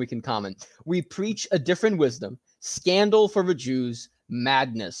this and then we can comment. We preach a different wisdom, scandal for the Jews,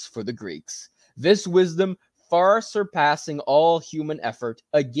 madness for the Greeks. This wisdom, far surpassing all human effort,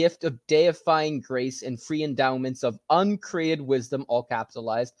 a gift of deifying grace and free endowments of uncreated wisdom, all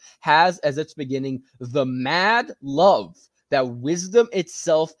capitalized, has as its beginning the mad love that wisdom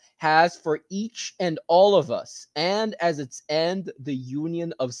itself has for each and all of us, and as its end, the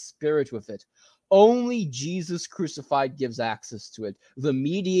union of spirit with it. Only Jesus crucified gives access to it, the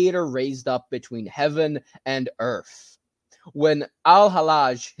mediator raised up between heaven and earth. When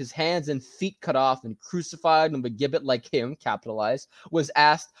Al-Hallaj, his hands and feet cut off and crucified on the gibbet like him, capitalized, was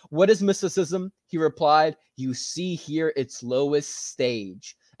asked, "What is mysticism?" He replied, "You see here its lowest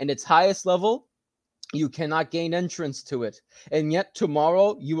stage, and its highest level, you cannot gain entrance to it. And yet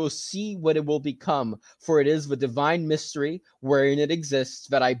tomorrow you will see what it will become, for it is the divine mystery wherein it exists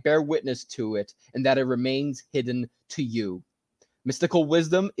that I bear witness to it, and that it remains hidden to you." Mystical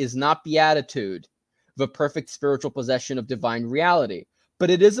wisdom is not beatitude, the perfect spiritual possession of divine reality, but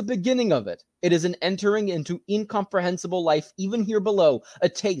it is a beginning of it. It is an entering into incomprehensible life, even here below, a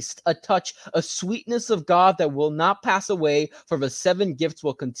taste, a touch, a sweetness of God that will not pass away, for the seven gifts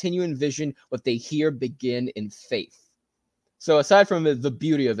will continue in vision. What they hear begin in faith. So aside from the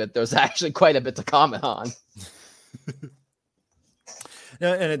beauty of it, there's actually quite a bit to comment on.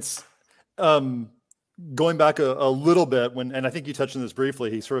 Yeah, and it's going back a little bit and I think you touched on this briefly,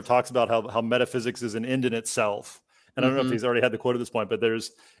 he sort of talks about how metaphysics is an end in itself. And I don't know if he's already had the quote at this point, but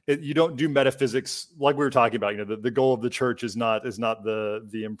you don't do metaphysics like we were talking about. You know, the goal of the church is not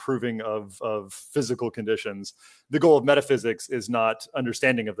the improving of physical conditions. The goal of metaphysics is not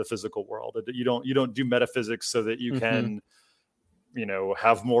understanding of the physical world. You don't do metaphysics so that you can, you know,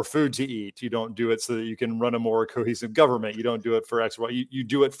 have more food to eat. You don't do it so that you can run a more cohesive government. You don't do it for X, Y. You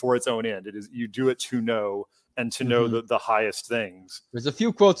do it for its own end. You do it to know, and to know the highest things. There's a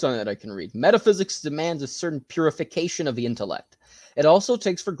few quotes on it I can read. Metaphysics demands a certain purification of the intellect. It also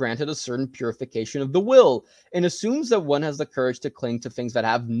takes for granted a certain purification of the will, and assumes that one has the courage to cling to things that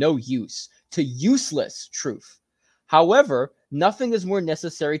have no use, to useless truth. However, nothing is more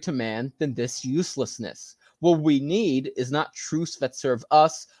necessary to man than this uselessness. What we need is not truths that serve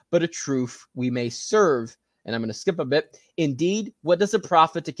us, but a truth we may serve. And I'm going to skip a bit. Indeed, what does it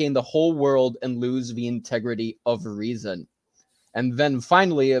profit to gain the whole world and lose the integrity of reason? And then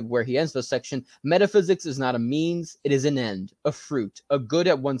finally, where he ends the section, metaphysics is not a means, it is an end, a fruit, a good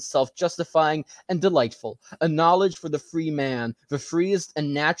at once self-justifying and delightful, a knowledge for the free man, the freest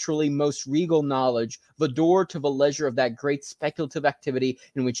and naturally most regal knowledge, the door to the leisure of that great speculative activity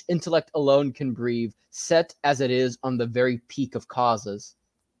in which intellect alone can breathe, set as it is on the very peak of causes.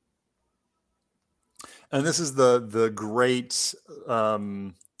 And this is the great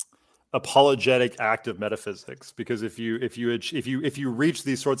apologetic act of metaphysics, because if you reach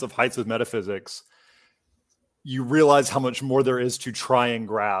these sorts of heights of metaphysics, you realize how much more there is to try and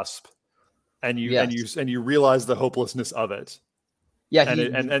grasp, and you realize the hopelessness of it. Yeah,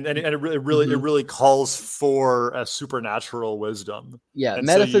 it really calls for a supernatural wisdom. Yeah, and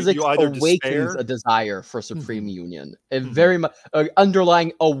metaphysics so you awakens a desire for supreme union. It very much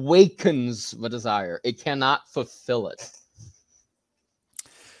underlying awakens the desire. It cannot fulfill it.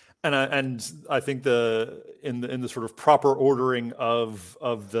 And I think in the sort of proper ordering of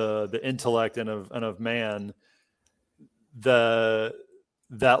the intellect and of man,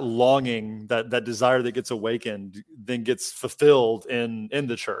 that longing, that desire that gets awakened, then gets fulfilled in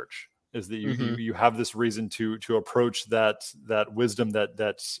the church, is that you have this reason to approach that wisdom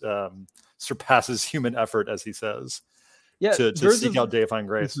that surpasses human effort, as he says, to seek out deifying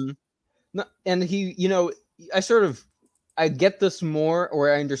grace. No, and he, you know, I get this more,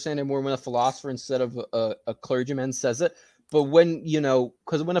 or I understand it more when a philosopher instead of a clergyman says it. But when, you know,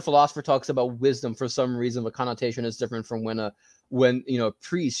 because when a philosopher talks about wisdom, for some reason, the connotation is different from when a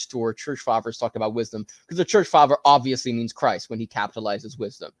priest or church fathers talk about wisdom, because the church father obviously means Christ when he capitalizes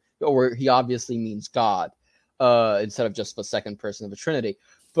wisdom, or he obviously means God instead of just the second person of the Trinity.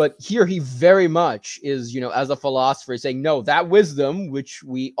 But here he very much is, you know, as a philosopher, saying, no, that wisdom, which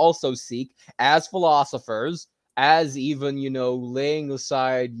we also seek as philosophers, as even, you know, laying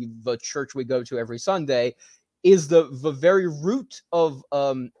aside the church we go to every Sunday, is the very root of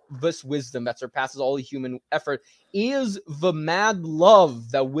this wisdom that surpasses all human effort, is the mad love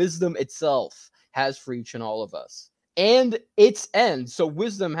that wisdom itself has for each and all of us, and its end. So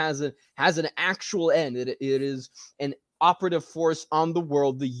wisdom has an actual end. It is an operative force on the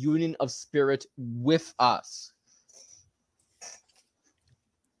world, the union of spirit with us.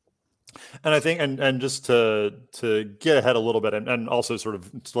 And I think, and just to get ahead a little bit, and also sort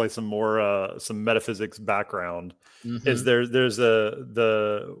of to lay some more some metaphysics background, is there's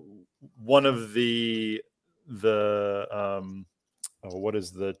the one of the what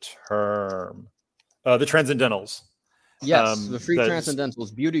is the term? The transcendentals. Yes, the three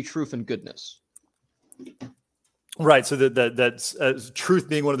transcendentals: beauty, truth, and goodness. Right. So that's truth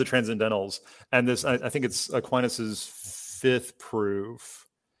being one of the transcendentals, and this I think it's Aquinas's fifth proof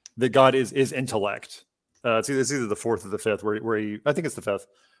that God is intellect. It's either the fourth or the fifth, where he, I think it's the fifth.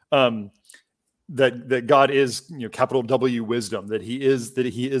 That God is, capital W wisdom, that he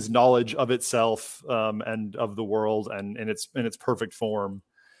is knowledge of itself, and of the world, and in its perfect form,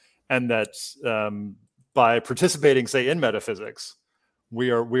 and that by participating, say, in metaphysics, we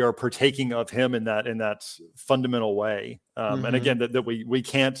are partaking of him in that fundamental way. And again, that we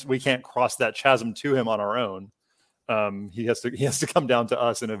can't cross that chasm to him on our own. He has to come down to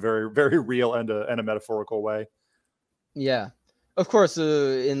us in a very, very real and a metaphorical way. Yeah, of course.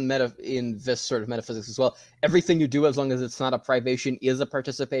 In this sort of metaphysics as well, everything you do, as long as it's not a privation, is a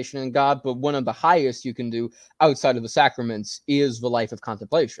participation in God. But one of the highest you can do outside of the sacraments is the life of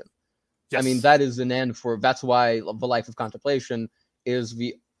contemplation. Yes. I mean, that is an end for. That's why the life of contemplation is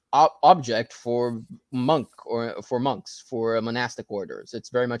the object for monks, for monastic orders. It's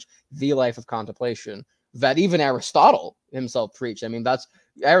very much the life of contemplation that even Aristotle himself preached. I mean, that's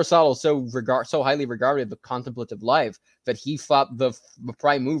Aristotle so highly regarded the contemplative life that he thought the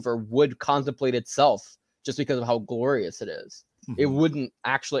prime mover would contemplate itself just because of how glorious it is. It wouldn't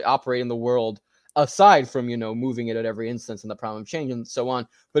actually operate in the world aside from, moving it at every instance in the problem of change and so on.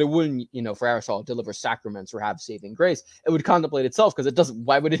 But it wouldn't, for Aristotle, deliver sacraments or have saving grace. It would contemplate itself, because it doesn't.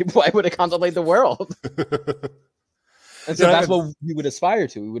 Why would it contemplate the world? And so that's what we would aspire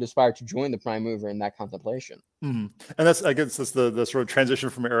to. We would aspire to join the prime mover in that contemplation. And that's, I guess, that's the sort of transition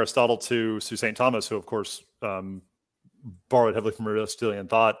from Aristotle to St. Thomas, who, of course, borrowed heavily from Aristotelian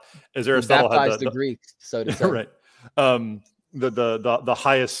thought. As Aristotle baptized the Greeks, so to say. Right. The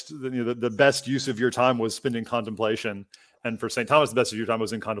highest, the best use of your time was spent in contemplation, and for St. Thomas, the best of your time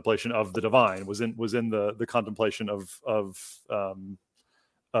was in contemplation of the divine, was in the contemplation of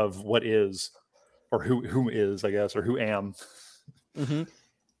what is, or who is, I guess, or who am.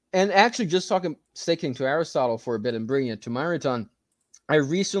 And actually, just sticking to Aristotle for a bit and bringing it to Mariton, I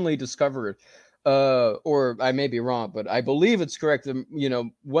recently discovered, or I may be wrong, but I believe it's correct.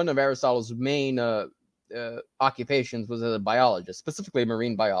 One of Aristotle's main occupations was as a biologist, specifically a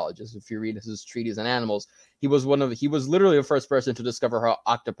marine biologist. If you read his treatise on animals, he was literally the first person to discover how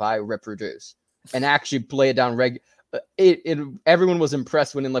octopi reproduce and actually lay it down everyone was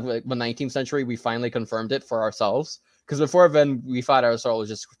impressed when in the 19th century we finally confirmed it for ourselves, because before then we thought Aristotle was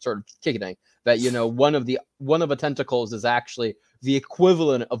just sort of kicking that one of the tentacles is actually the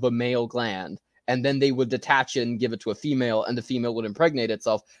equivalent of a male gland, and then they would detach it and give it to a female, and the female would impregnate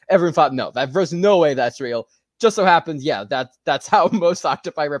itself. Everyone thought, no, there's no way that's real. Just so happens, yeah, that's how most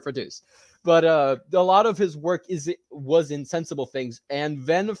octopi reproduce. But a lot of his work was in sensible things, and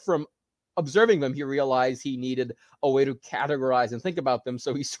then from observing them, he realized he needed a way to categorize and think about them.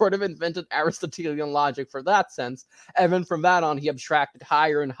 So he sort of invented Aristotelian logic for that sense. And then from that on, he abstracted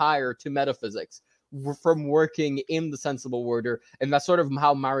higher and higher to metaphysics from working in the sensible order. And that's sort of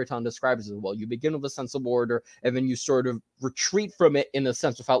how Mariton describes it as well. You begin with a sensible order, and then you sort of retreat from it in a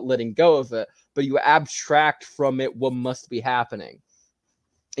sense without letting go of it, but you abstract from it what must be happening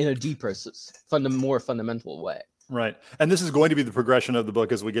in a deeper, more fundamental way. Right. And this is going to be the progression of the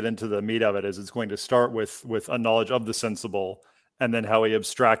book as we get into the meat of it, is it's going to start with a knowledge of the sensible, and then how we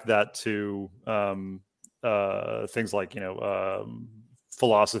abstract that to things like,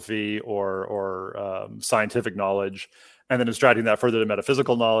 philosophy or scientific knowledge, and then abstracting that further to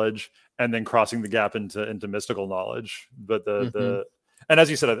metaphysical knowledge, and then crossing the gap into mystical knowledge. But and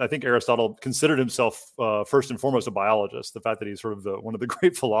as you said, I think Aristotle considered himself first and foremost a biologist. The fact that he's sort of one of the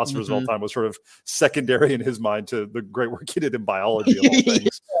great philosophers of all time was sort of secondary in his mind to the great work he did in biology of all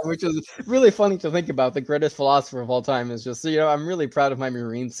things. Yeah, which is really funny to think about. The greatest philosopher of all time is just, I'm really proud of my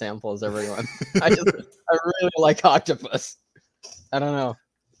marine samples, everyone. I really like octopus. I don't know.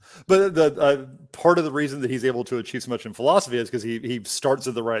 But the part of the reason that he's able to achieve so much in philosophy is because he starts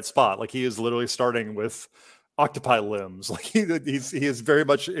at the right spot. Like, he is literally starting with octopi limbs. Like, he is very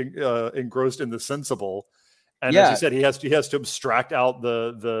much engrossed in the sensible, and as you said, he has to abstract out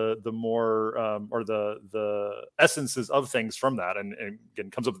the more or the essences of things from that, and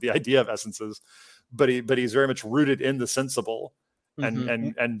again comes up with the idea of essences, but he's very much rooted in the sensible,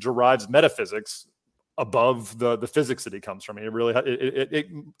 and derives metaphysics above the physics that he comes from. It really it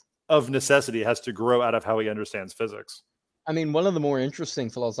of necessity has to grow out of how he understands physics. I mean, one of the more interesting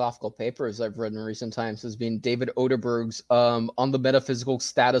philosophical papers I've read in recent times has been David Oderberg's on the metaphysical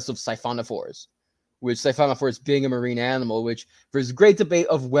status of siphonophores, which siphonophores being a marine animal, which there's great debate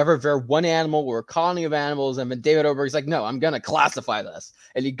of whether they're one animal or a colony of animals. And then David Oderberg's like, no, I'm going to classify this.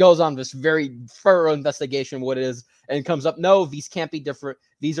 And he goes on this very thorough investigation of what it is and comes up, no, these can't be different.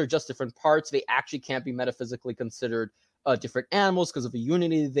 These are just different parts. They actually can't be metaphysically considered different animals because of the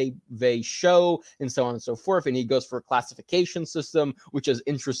unity they show, and so on and so forth. And he goes for a classification system, which has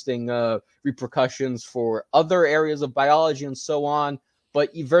interesting repercussions for other areas of biology and so on.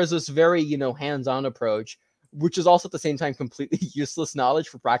 But there's this very, hands-on approach, which is also at the same time completely useless knowledge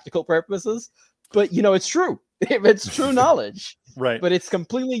for practical purposes. But, it's true. It's true knowledge. Right. But it's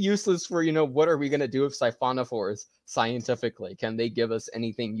completely useless for, what are we going to do with siphonophores scientifically? Can they give us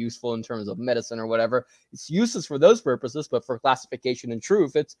anything useful in terms of medicine or whatever? It's useless for those purposes, but for classification and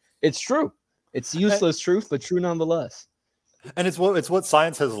truth, it's true. It's useless truth, but true nonetheless. And it's what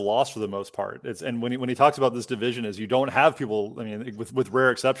science has lost for the most part. And when he talks about this division, is you don't have people. I mean, with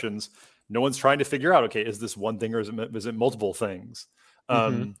rare exceptions, no one's trying to figure out, okay, is this one thing or is it multiple things?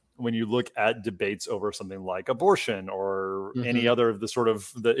 When you look at debates over something like abortion or any other of the sort of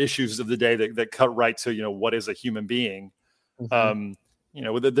the issues of the day that cut right to, what is a human being, we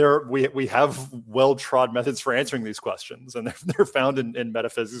have well-trod methods for answering these questions, and they're found in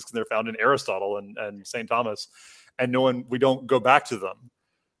metaphysics, and they're found in Aristotle and St. Thomas, and we don't go back to them.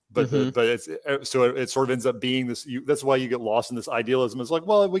 But it sort of ends up being this. That's why you get lost in this idealism. It's like,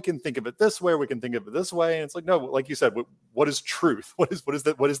 well, we can think of it this way, we can think of it this way, and it's like, no, like you said, what is truth? What is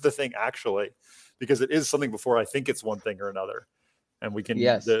the thing actually? Because it is something before I think it's one thing or another, and we can.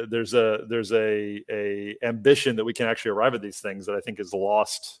 Yes. There's a ambition that we can actually arrive at these things that I think is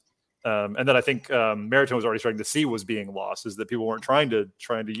lost, and that I think Maritain was already starting to see was being lost, is that people weren't trying to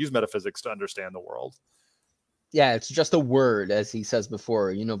use metaphysics to understand the world. Yeah, it's just a word, as he says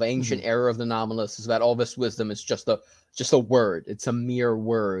before. The ancient error of the nominalist is that all this wisdom is just a word. It's a mere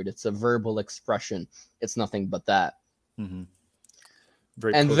word. It's a verbal expression. It's nothing but that.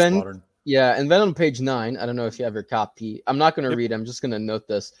 Very postmodern. And then on page 9, I don't know if you have your copy. I'm not going to read. I'm just going to note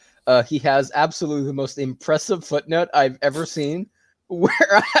this. He has absolutely the most impressive footnote I've ever seen. Where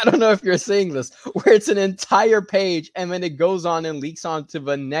I don't know if you're seeing this, where it's an entire page, and then it goes on and leaks onto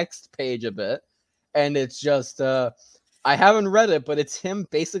the next page a bit. And it's just, I haven't read it, but it's him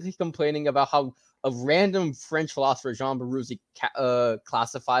basically complaining about how a random French philosopher, Jean Barruzzi,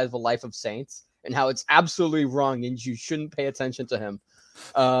 classifies the life of saints, and how it's absolutely wrong and you shouldn't pay attention to him.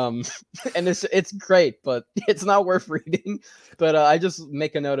 And it's great, but it's not worth reading. But I just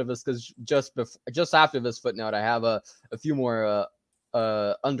make a note of this because just after this footnote, I have a few more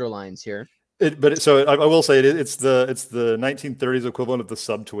underlines here. I will say it's the 1930s equivalent of the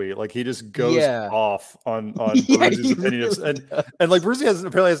subtweet. Like, he just goes off on Baruzzi's opinions, and like Baruzzi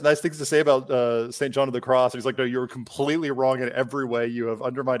apparently has nice things to say about St. John of the Cross. And he's like, no, you're completely wrong in every way. You have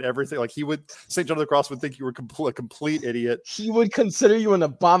undermined everything. Like, St. John of the Cross would think you were a complete idiot. He would consider you an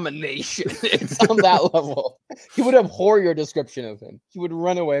abomination. It's on that level. He would abhor your description of him. He would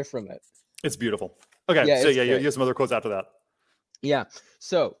run away from it. It's beautiful. Okay, you have some other quotes after that. Yeah.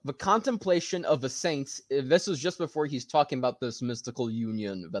 So the contemplation of the saints, this is just before he's talking about this mystical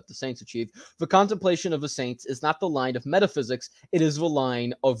union that the saints achieve. The contemplation of the saints is not the line of metaphysics. It is the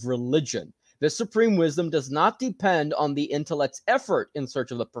line of religion. This supreme wisdom does not depend on the intellect's effort in search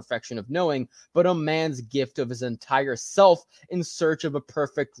of the perfection of knowing, but on man's gift of his entire self in search of a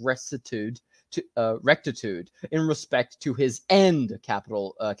perfect rectitude in respect to his end,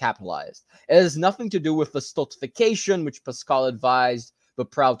 capitalized. It has nothing to do with the stultification which Pascal advised the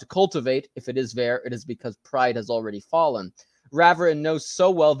proud to cultivate. If it is there, it is because pride has already fallen. Rather, it knows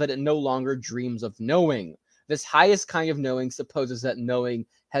so well that it no longer dreams of knowing. This highest kind of knowing supposes that knowing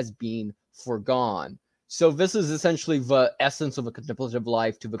has been forgone. So this is essentially the essence of a contemplative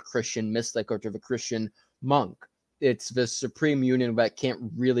life to the Christian mystic or to the Christian monk. It's the supreme union that can't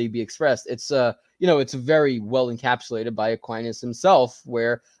really be expressed. It's it's very well encapsulated by Aquinas himself,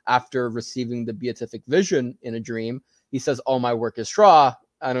 where after receiving the beatific vision in a dream, he says, "All my work is straw.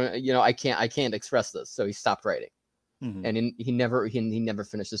 I can't express this." So he stopped writing, and he never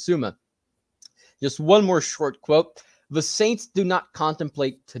finished the Summa. Just one more short quote: "The saints do not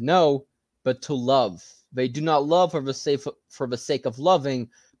contemplate to know, but to love. They do not love for the sake of loving,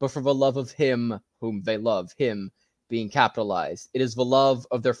 but for the love of him whom they love." Him being capitalized. It is the love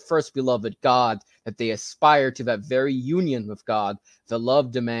of their first beloved God that they aspire to, that very union with God the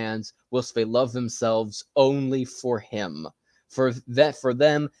love demands, whilst they love themselves only for him. For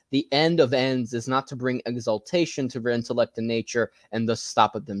them, the end of ends is not to bring exaltation to their intellect and nature and thus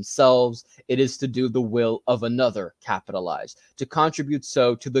stop at themselves. It is to do the will of another, capitalized, to contribute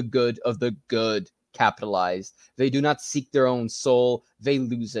so to the good of the good, capitalized. They do not seek their own soul, they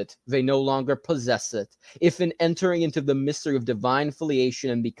lose it. They no longer possess it. If in entering into the mystery of divine filiation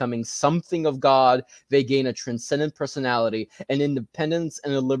and becoming something of God, they gain a transcendent personality, an independence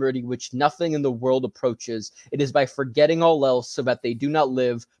and a liberty which nothing in the world approaches, it is by forgetting all else so that they do not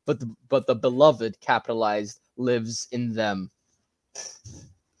live, but the beloved, capitalized, lives in them.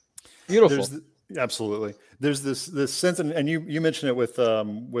 Beautiful. Absolutely. There's this sense, and you mentioned it with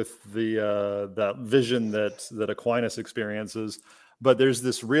the that vision that Aquinas experiences, but there's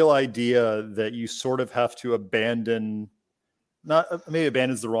this real idea that you sort of have to abandon, not maybe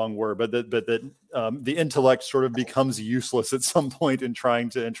abandon is the wrong word, but that the intellect sort of becomes useless at some point in trying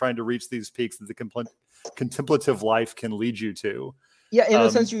to reach these peaks that the contemplative life can lead you to. Yeah, in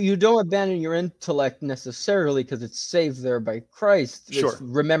a sense, you don't abandon your intellect necessarily because it's saved there by Christ. Sure. It's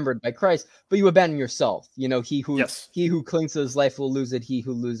remembered by Christ, but you abandon yourself. You know, he who clings to his life will lose it. He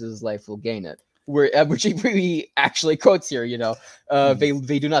who loses his life will gain it. Which he actually quotes here. You know,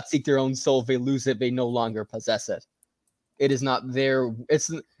 they do not seek their own soul. They lose it. They no longer possess it. It is not their.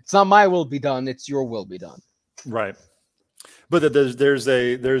 It's not my will be done. It's your will be done. Right. But that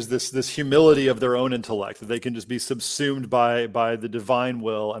there's this humility of their own intellect, that they can just be subsumed by the divine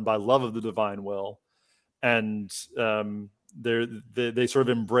will and by love of the divine will, and they sort of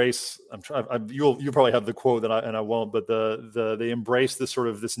embrace. You probably have the quote and I won't, but they embrace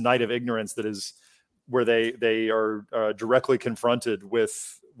this night of ignorance that is where they are directly confronted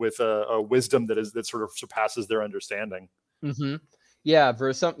with a wisdom that sort of surpasses their understanding. Mm-hmm. Yeah,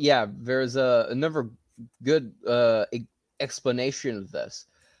 there's another good explanation of this.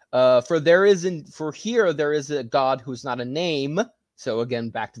 There is a God who's not a name. So again,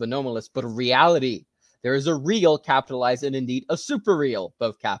 back to the nominalist, but a reality. There is a real, capitalized, and indeed a super real,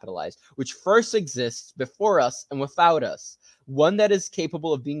 both capitalized, which first exists before us and without us. One that is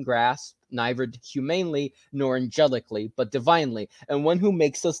capable of being grasped neither humanely nor angelically, but divinely, and one who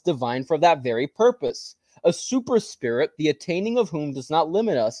makes us divine for that very purpose. A super spirit, the attaining of whom does not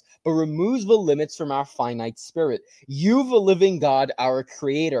limit us, but removes the limits from our finite spirit. You, the living God, our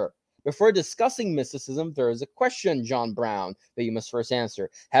creator. Before discussing mysticism, there is a question, John Brown, that you must first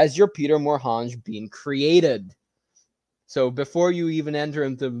answer. Has your Peter Morhange been created? So before you even enter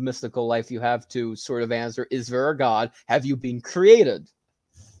into mystical life, you have to sort of answer, is there a God? Have you been created?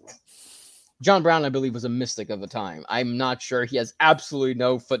 John Brown, I believe, was a mystic of the time. I'm not sure. He has absolutely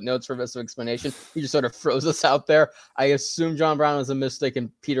no footnotes for this explanation. He just sort of froze us out there. I assume John Brown was a mystic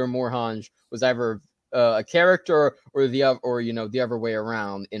and Peter Morhange was either a character or the other way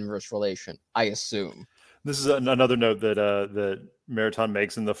around in this relation. I assume. This is another note that Maritain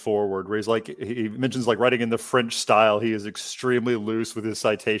makes in the foreword, where he mentions writing in the French style. He is extremely loose with his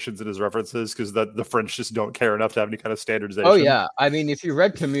citations and his references because the French just don't care enough to have any kind of standardization. Oh yeah, I mean, if you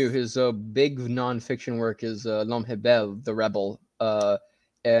read Camus, his big nonfiction work is L'Homme Rebelle, The Rebel,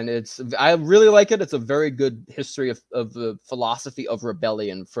 and I really like it. It's a very good history of the philosophy of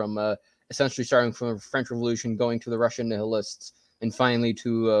rebellion, from essentially starting from the French Revolution, going to the Russian nihilists, and finally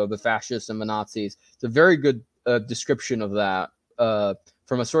to the fascists and the Nazis. It's a very good description of that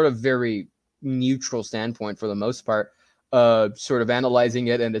from a sort of very neutral standpoint for the most part, sort of analyzing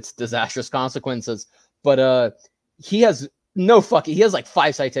it and its disastrous consequences. But he has he has like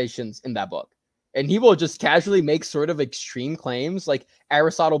 5 citations in that book. And he will just casually make sort of extreme claims, like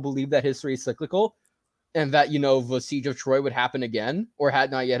Aristotle believed that history is cyclical, and that, the siege of Troy would happen again, or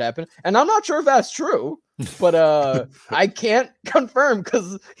had not yet happened. And I'm not sure if that's true, but I can't confirm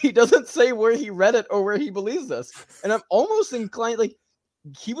because he doesn't say where he read it or where he believes this. And I'm almost inclined,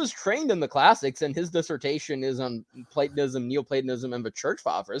 he was trained in the classics, and his dissertation is on Platonism, Neoplatonism, and the Church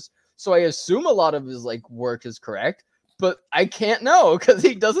Fathers. So I assume a lot of his work is correct, but I can't know because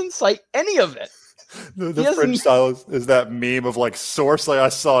he doesn't cite any of it. The French style is that meme of source, I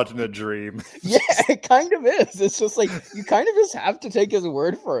saw it in a dream. Yeah, it kind of is. It's just you kind of just have to take his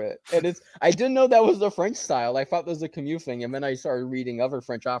word for it. And I didn't know that was the French style. I thought that was a Camus thing. And then I started reading other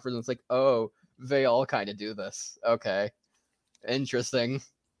French authors, and it's oh, they all kind of do this. Okay. Interesting.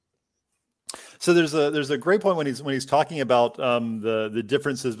 So there's a great point when he's talking about the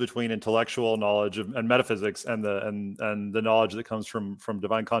differences between intellectual knowledge and metaphysics and the knowledge that comes from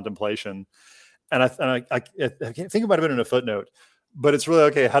divine contemplation. And I think it might have been in a footnote, but it's really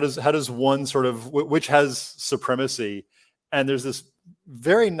okay. How does one sort of, which has supremacy? And there's this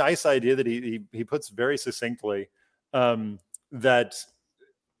very nice idea that he puts very succinctly, that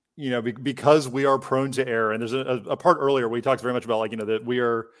because we are prone to error, and there's a part earlier we talked very much about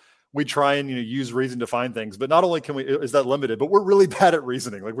that we try and use reason to find things, but not only is that limited, but we're really bad at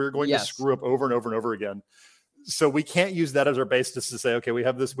reasoning. Like we're going to screw up over and over and over again. So we can't use that as our basis to say, okay, we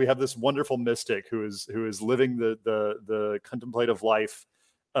have this wonderful mystic who is living the contemplative life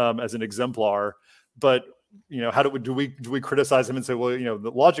as an exemplar, but how do we criticize him and say, well,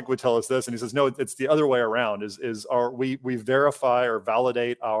 the logic would tell us this, and he says, no, it's the other way around. We verify or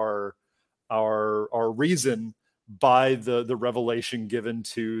validate our reason by the revelation given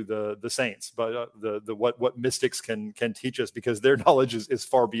to the saints, but what mystics can teach us, because their knowledge is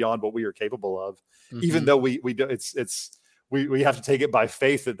far beyond what we are capable of, even though we do, we have to take it by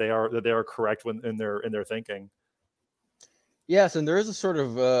faith that they are correct when in their thinking. Yes, and there is a sort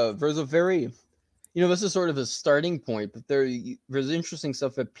of there's a very this is sort of a starting point, but there's interesting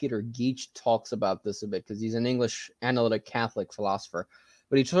stuff that Peter Geach talks about this a bit, because he's an English analytic Catholic philosopher.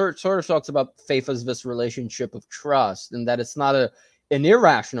 But he sort of talks about faith as this relationship of trust, and that it's not an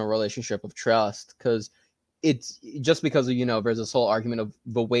irrational relationship of trust, because it's just because of, there's this whole argument of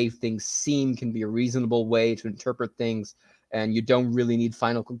the way things seem can be a reasonable way to interpret things, and you don't really need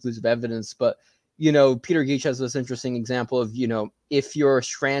final conclusive evidence. But, Peter Geach has this interesting example of, if you're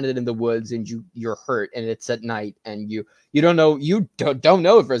stranded in the woods and you're hurt and it's at night and you don't know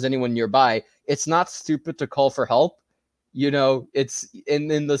if there's anyone nearby, it's not stupid to call for help. It's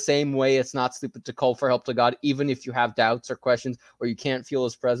in the same way, it's not stupid to call for help to God, even if you have doubts or questions or you can't feel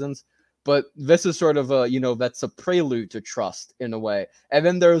his presence. But this is sort of that's a prelude to trust in a way. And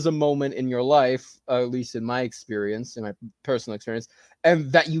then there's a moment in your life, at least in my experience, in my personal experience,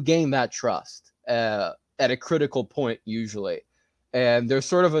 and that you gain that trust at a critical point usually. And there's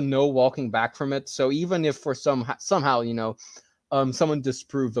sort of a no walking back from it. So even if for somehow, someone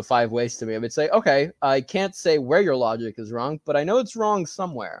disproved the 5 ways to me, I would say, okay, I can't say where your logic is wrong, but I know it's wrong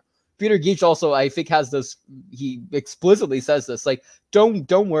somewhere. Peter Geach also, I think, has this, he explicitly says this, like, don't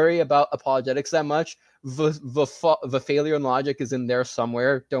worry about apologetics that much. The failure in logic is in there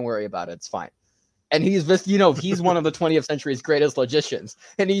somewhere. Don't worry about it. It's fine. And he's this, he's one of the 20th century's greatest logicians.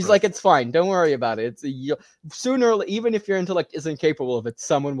 And he's like, it's fine. Don't worry about it. Sooner, even if your intellect isn't capable of it,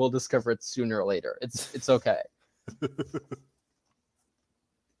 someone will discover it sooner or later. It's okay.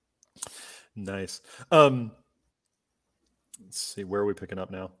 Nice. Let's see, where are we picking up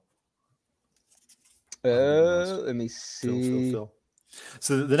now? Let me see. Phil.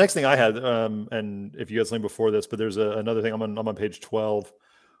 So the next thing I had, and if you had something before this, but there's another thing. I'm on page 12,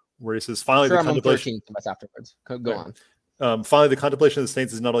 where he says, finally, the contemplation. I'm on 13 afterwards. Go on. Finally, the contemplation of the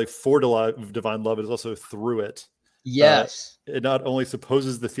saints is not only for divine love, it is also through it. Yes. It not only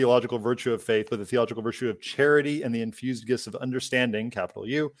supposes the theological virtue of faith, but the theological virtue of charity and the infused gifts of understanding, capital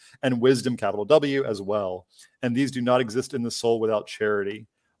U, and wisdom, capital W, as well. And these do not exist in the soul without charity.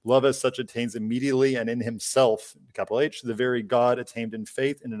 Love as such attains immediately and in himself, capital H, the very God attained in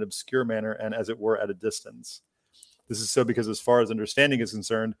faith in an obscure manner and as it were at a distance. This is so because as far as understanding is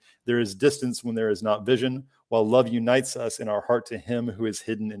concerned, there is distance when there is not vision, while love unites us in our heart to him who is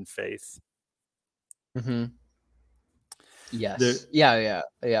hidden in faith. Mm-hmm. Yes. Yeah.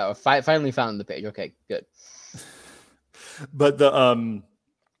 Finally found the page. Okay, good. But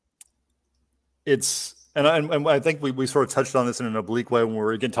it's, and I think we sort of touched on this in an oblique way when we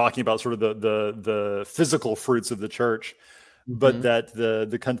were again talking about sort of the physical fruits of the church, but that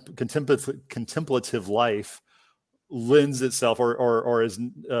the contemplative life lends itself or is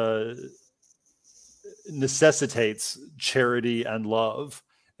necessitates charity and love.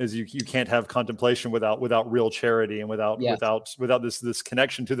 Is you can't have contemplation without real charity and without this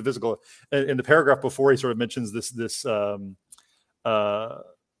connection to the physical. In the paragraph before, he sort of mentions the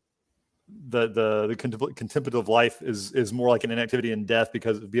contemplative life is more like an inactivity in death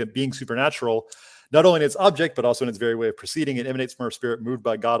because of being supernatural, not only in its object but also in its very way of proceeding. It emanates from our spirit, moved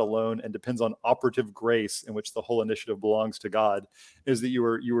by God alone, and depends on operative grace, in which the whole initiative belongs to God. Is that you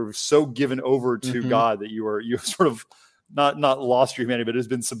were so given over to God that you sort of not lost your humanity, but it has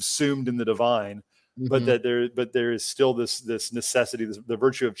been subsumed in the divine. But that there is still this necessity, the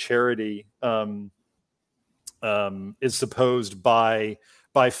virtue of charity is supposed by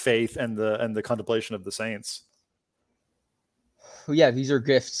faith and the contemplation of the saints. Yeah, these are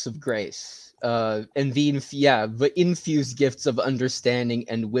gifts of grace, and the infused gifts of understanding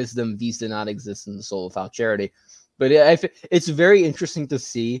and wisdom. These do not exist in the soul without charity. But it's very interesting to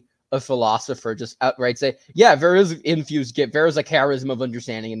see a philosopher just outright say, yeah, there is infused gift. There is a charism of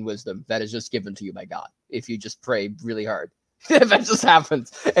understanding and wisdom that is just given to you by God if you just pray really hard. That just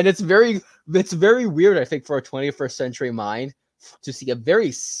happens. And it's very weird, I think, for a 21st century mind to see a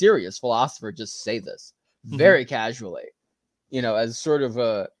very serious philosopher just say this very casually. as sort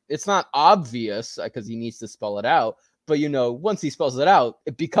of it's not obvious because he needs to spell it out, but once he spells it out,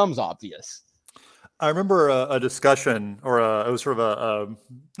 it becomes obvious. I remember a discussion, or it was sort of a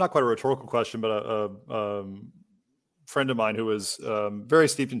not quite a rhetorical question, but a friend of mine who was very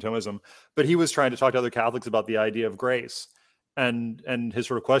steeped in Thomism, but he was trying to talk to other Catholics about the idea of grace, and his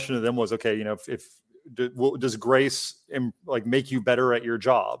sort of question to them was, okay, does grace make you better at your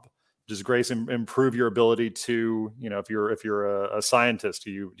job? Does grace improve your ability to, if you're a scientist,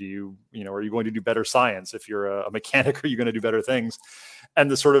 are you going to do better science? If you're a mechanic, are you going to do better things? And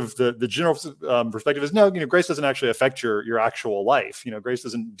the sort of the general perspective is, no, grace doesn't actually affect your actual life. Grace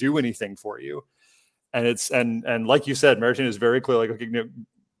doesn't do anything for you. And and like you said, Maritain is very clear. Like, okay,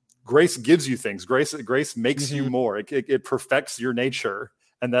 grace gives you things. Grace makes you more. It perfects your nature,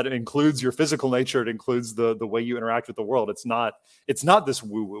 and that includes your physical nature. It includes the way you interact with the world. It's not this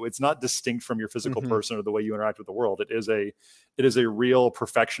woo woo. It's not distinct from your physical person or the way you interact with the world. It is a real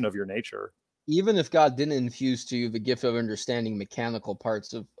perfection of your nature. Even if God didn't infuse to you the gift of understanding mechanical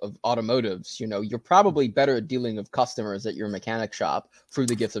parts of automotives, you're probably better at dealing with customers at your mechanic shop through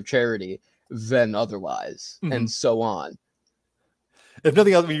the gift of charity than otherwise, and so on. If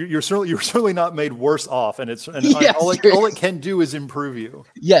nothing else, you're certainly not made worse off, and all it can do is improve you.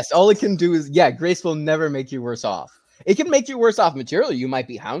 Yes, all it can do is, grace will never make you worse off. It can make you worse off materially. You might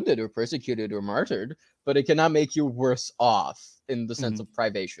be hounded or persecuted or martyred, but it cannot make you worse off in the sense of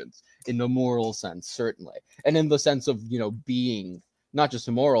privations, in the moral sense, certainly, and in the sense of being not just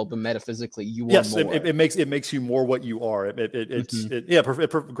immoral, but metaphysically, you are more. It makes you more what you are.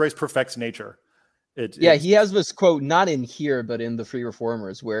 Grace perfects nature. He has this quote, not in here, but in the Free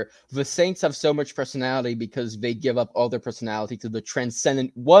Reformers, where the saints have so much personality because they give up all their personality to the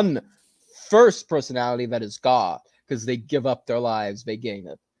transcendent one first personality that is God, because they give up their lives, they gain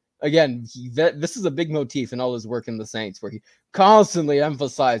it. Again, this is a big motif in all his work in the saints, where he constantly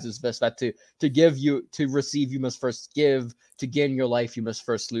emphasizes this, that to receive, you must first give, to gain your life, you must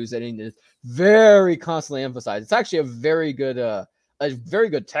first lose it. And it's very constantly emphasized. It's actually a very good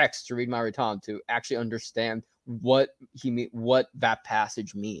text to read Maritain to actually understand what that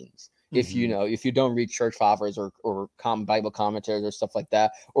passage means. If you don't read church fathers or Bible commentaries or stuff like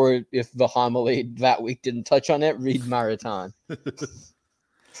that, or if the homily that week didn't touch on it, read Maritain.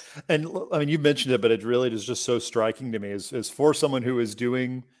 And I mean, you mentioned it, but it really is just so striking to me is for someone who is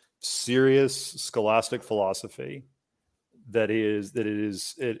doing serious scholastic philosophy, because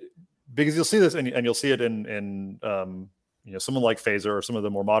you'll see this and you'll see it in someone like Fazer or some of the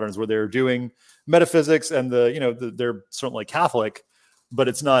more moderns where they're doing metaphysics and they're certainly Catholic, but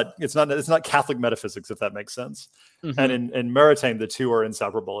it's not Catholic metaphysics, if that makes sense. And in Maritain, the two are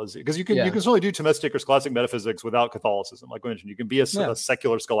inseparable, because you can certainly do Thomistic or scholastic metaphysics without Catholicism. Like we mentioned, you can be a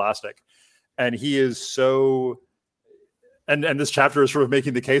secular scholastic, and he is so. And this chapter is sort of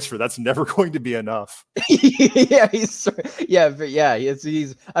making the case for that's never going to be enough. He's.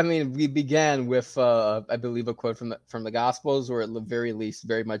 I mean, we began with I believe a quote from the Gospels, or at the very least,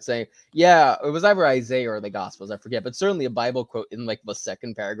 very much saying, it was either Isaiah or the Gospels, I forget, but certainly a Bible quote in like the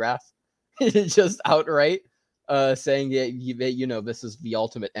second paragraph, just outright saying this is the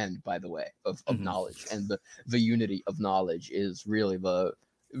ultimate end, by the way, of knowledge, and the unity of knowledge is really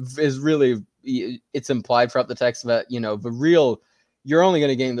it's implied throughout the text that you're only going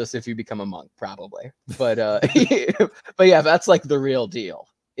to gain this if you become a monk, probably, but that's like the real deal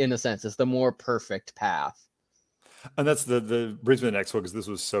in a sense. It's the more perfect path. And that's the brings me to the next one, because this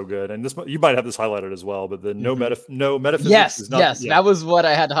was so good, and this you might have this highlighted as well, but the no metaphysics. Yes, that was what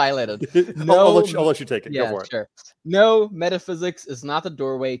I had highlighted. I'll let you take it. Go for it. Sure. No, metaphysics is not the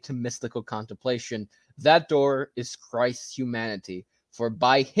doorway to mystical contemplation. That door is Christ's humanity. For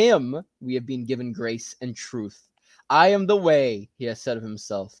by him we have been given grace and truth. I am the way, he has said of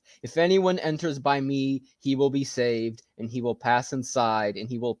himself. If anyone enters by me, he will be saved, and he will pass inside, and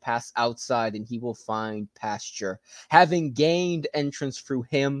he will pass outside, and he will find pasture. Having gained entrance through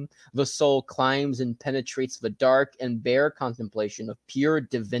him, the soul climbs and penetrates the dark and bare contemplation of pure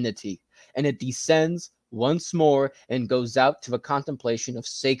divinity, and it descends once more and goes out to the contemplation of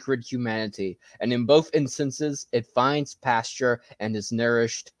sacred humanity, and in both instances it finds pasture and is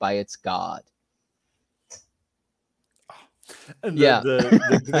nourished by its God. And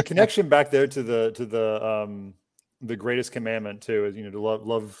the connection back there to the greatest commandment too is to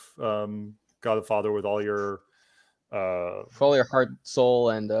love God the Father with all your heart, soul,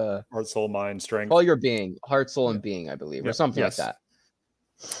 and heart, soul, mind, strength, all your being, heart, soul, and being, I believe, or something like that.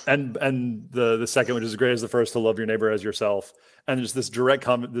 And the second, which is as great as the first, to love your neighbor as yourself. And there's this direct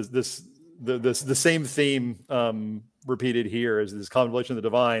comment, the same theme repeated here is this contemplation of the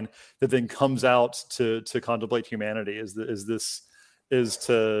divine that then comes out to contemplate humanity. Is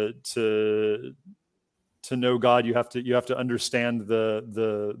to know God, you have to understand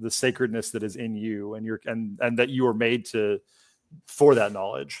the sacredness that is in you, and that you are made for that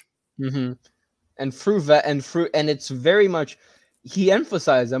knowledge. Mm-hmm. And through that, and it's very much, he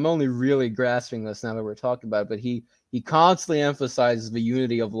emphasized, I'm only really grasping this now that we're talking about it, but he constantly emphasizes the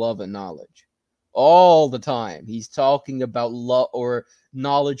unity of love and knowledge all the time. He's talking about love, or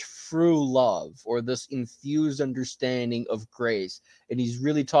knowledge through love, or this infused understanding of grace. And he's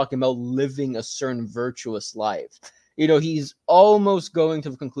really talking about living a certain virtuous life. You know, he's almost going to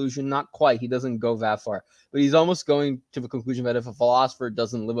the conclusion, not quite, he doesn't go that far, but he's almost going to the conclusion that if a philosopher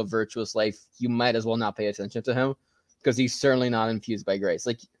doesn't live a virtuous life, you might as well not pay attention to him, because he's certainly not infused by grace.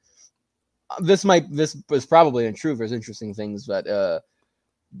 Like, this was probably untrue. There's interesting things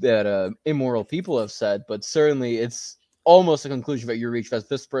that immoral people have said, but certainly it's almost a conclusion that you reach that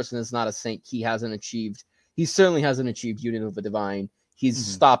this person is not a saint. He certainly hasn't achieved union with the divine. He's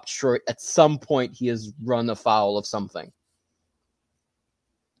stopped short. At some point, he has run afoul of something.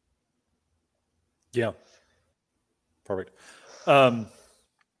 Yeah. Perfect. Do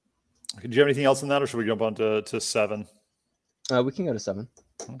you have anything else in that, or should we jump on to 7? We can go to 7.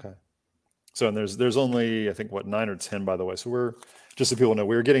 Okay. So, and there's only, I think, 9 or 10, by the way. So we're, just so people know,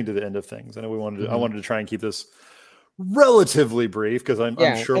 we're getting to the end of things. I know I wanted to try and keep this relatively brief, because I'm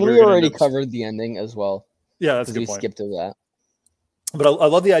sure and we already covered the ending as well. Yeah, that's a good point. We skipped over that. But I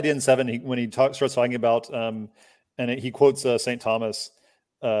love the idea in 7 when he starts talking about, he quotes St. Thomas.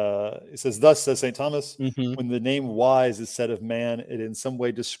 It says, "Thus, says St. Thomas, when the name wise is said of man, it in some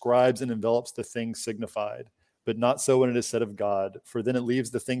way describes and envelops the thing signified. But not so when it is said of God, for then it leaves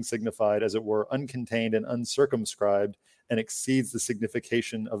the thing signified, as it were, uncontained and uncircumscribed, and exceeds the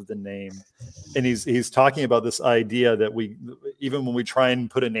signification of the name." And he's talking about this idea that even when we try and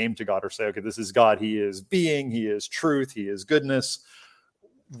put a name to God, or say, okay, this is God, he is being, he is truth, he is goodness,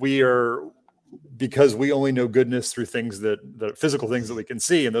 because we only know goodness through things the physical things that we can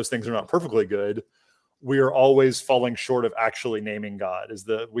see, and those things are not perfectly good, we are always falling short of actually naming God.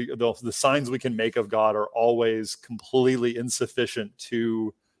 The signs we can make of God are always completely insufficient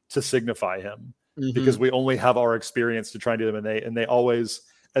to signify him, because we only have our experience to try and do them, and they always,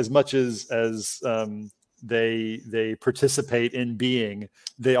 as much as they participate in being,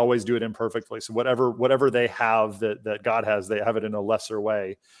 they always do it imperfectly. So whatever they have that God has, they have it in a lesser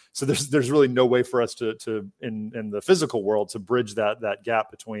way. So there's really no way for us to in the physical world to bridge that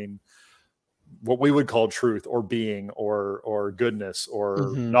gap between what we would call truth, or being, or goodness,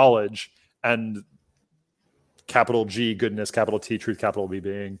 or knowledge, and capital G goodness, capital T truth, capital B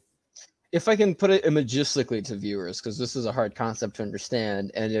being. If I can put it imagistically to viewers, because this is a hard concept to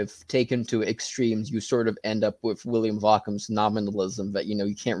understand, and if taken to extremes, you sort of end up with William Ockham's nominalism, that,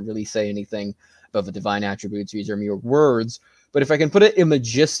 you can't really say anything about the divine attributes. These are mere words. But if I can put it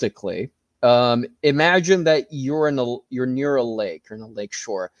imagistically, imagine that you're near a lake, or in a lake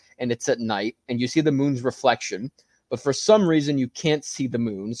shore, and it's at night, and you see the moon's reflection, but for some reason you can't see the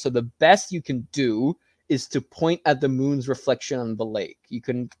moon. So the best you can do is to point at the moon's reflection on the lake.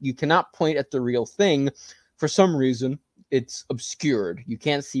 You cannot point at the real thing. For some reason, it's obscured. You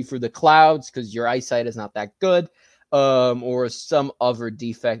can't see through the clouds because your eyesight is not that good, or some other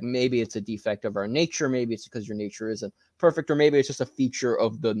defect. Maybe it's a defect of our nature. Maybe it's because your nature isn't perfect, or maybe it's just a feature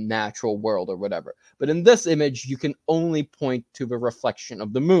of the natural world, or whatever. But in this image, you can only point to the reflection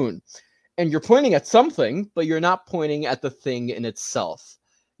of the moon. And you're pointing at something, but you're not pointing at the thing in itself.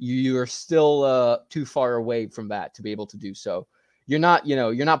 You're still too far away from that to be able to do so. You're not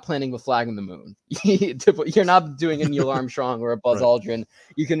planting the flag in the moon. You're not doing a Neil Armstrong or a Buzz Aldrin.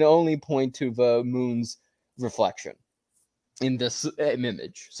 You can only point to the moon's reflection in this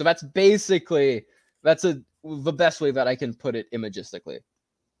image. So that's basically, the best way that I can put it imagistically,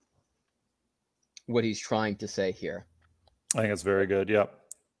 what he's trying to say here. I think it's very good. Yeah.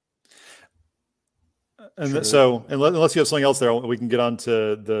 And unless you have something else there, we can get on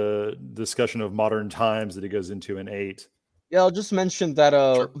to the discussion of modern times that he goes into in 8. Yeah, I'll just mention that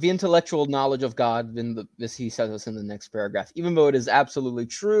the intellectual knowledge of God, he says this in the next paragraph, even though it is absolutely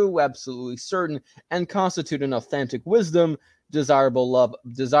true, absolutely certain, and constitute an authentic wisdom, desirable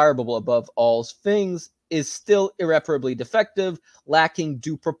above all things, is still irreparably defective, lacking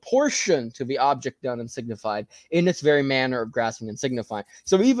due proportion to the object done and signified in its very manner of grasping and signifying.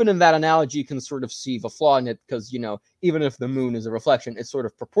 So even in that analogy, you can sort of see the flaw in it, because, even if the moon is a reflection, it's sort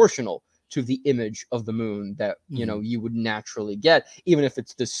of proportional to the image of the moon that, you would naturally get, even if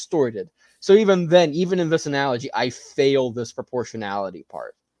it's distorted. So even then, even in this analogy, I fail this proportionality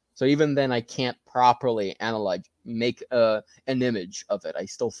part. So even then, I can't properly analyze make an image of it. I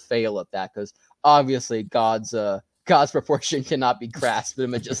still fail at that because obviously God's proportion cannot be grasped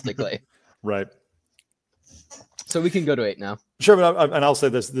imagistically. Right. So we can go to 8 now. Sure, but I'll say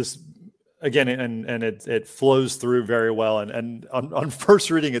this again, and it flows through very well. And on first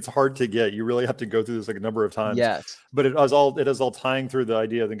reading, it's hard to get. You really have to go through this like a number of times. Yes. But it is all tying through the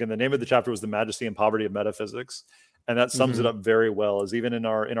idea. Again, the name of the chapter was "The Majesty and Poverty of Metaphysics," and that sums it up very well. Is even in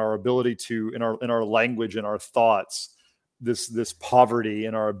our ability to in our language and our thoughts, this poverty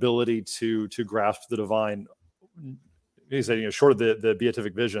in our ability to grasp the divine. He said, short of the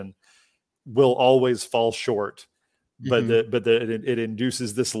beatific vision, will always fall short. But it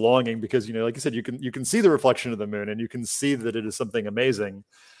induces this longing because, like you said, you can see the reflection of the moon and you can see that it is something amazing,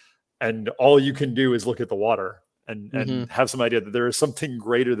 and all you can do is look at the water and have some idea that there is something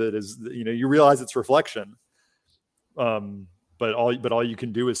greater that is, you realize it's reflection, but all you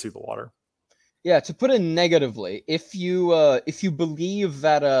can do is see the water. Yeah, to put it negatively, if you believe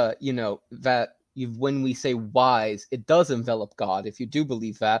that when we say wise, it does envelop God. If you do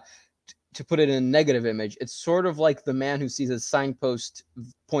believe that, to put it in a negative image, it's sort of like the man who sees a signpost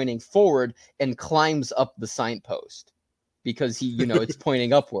pointing forward and climbs up the signpost because he, it's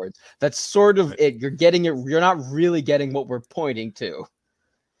pointing upwards. That's sort of it. You're getting it. You're not really getting what we're pointing to.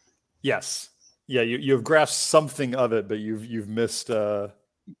 Yes. Yeah. You've grasped something of it, but you've missed.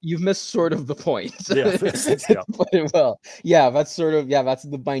 You've missed sort of the point. Yeah. Put it well. Yeah, that's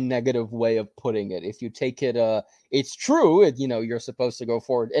my negative way of putting it. If you take it, it's true. You're supposed to go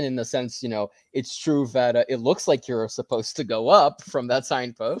forward, and in the sense, it's true that it looks like you're supposed to go up from that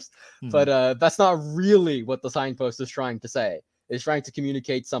signpost, but that's not really what the signpost is trying to say. It's trying to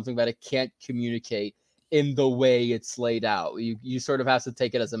communicate something that it can't communicate in the way it's laid out. You sort of have to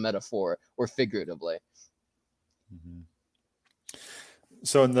take it as a metaphor or figuratively.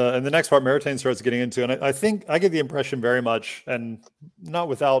 So in the next part, Maritain starts getting into, and I think I get the impression very much, and not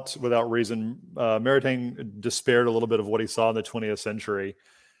without reason, Maritain despaired a little bit of what he saw in the 20th century,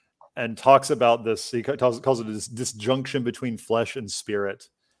 and talks about this. He calls it this disjunction between flesh and spirit,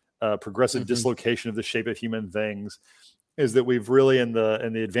 progressive dislocation of the shape of human things. Is that we've really in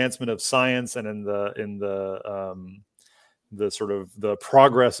the advancement of science and in the sort of the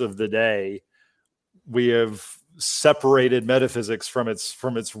progress of the day, we have separated metaphysics from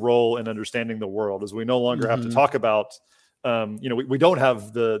its role in understanding the world, as we no longer have to talk about we don't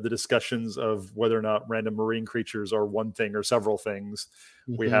have the discussions of whether or not random marine creatures are one thing or several things.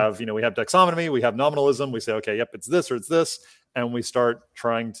 We have taxonomy, we have nominalism, we say, okay, yep, it's this or it's this, and we start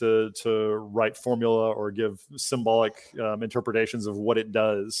trying to write formula or give symbolic interpretations of what it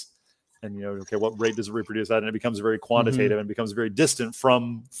does. And okay, what rate does it reproduce at? And it becomes very quantitative and becomes very distant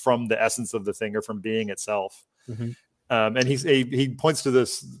from the essence of the thing or from being itself. And he points to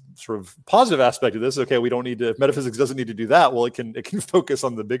this sort of positive aspect of this. Okay, we don't need to. If metaphysics doesn't need to do that, well, it can focus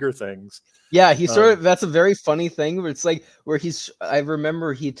on the bigger things. Yeah, he sort of. That's a very funny thing. Where it's like where I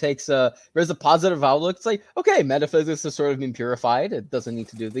remember he takes there's a positive outlook. It's like, okay, metaphysics has sort of been purified. It doesn't need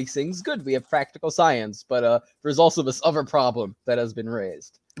to do these things. Good, we have practical science. But there's also this other problem that has been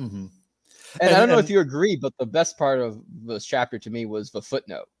raised. And I don't know if you agree, but the best part of this chapter to me was the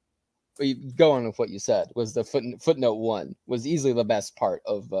footnote. Go on with what you said. Was the footnote 1 was easily the best part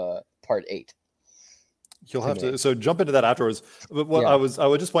of part 8. You'll have to jump into that afterwards. But what I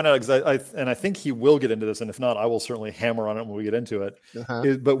would just point out, because I think he will get into this, and if not, I will certainly hammer on it when we get into it.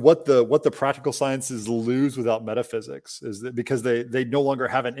 But what the practical sciences lose without metaphysics is that because they no longer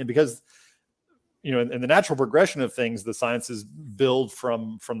have it, and because in the natural progression of things, the sciences build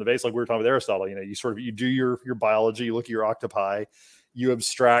from the base, like we were talking with Aristotle. You do your biology, you look at your octopi, you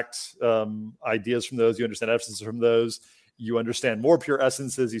abstract ideas from those, you understand essences from those, you understand more pure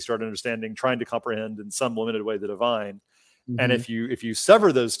essences, you start understanding, trying to comprehend in some limited way the divine. And if you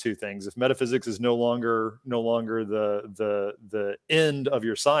sever those two things, if metaphysics is no longer the end of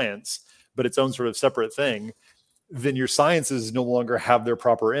your science, but its own sort of separate thing, then your sciences no longer have their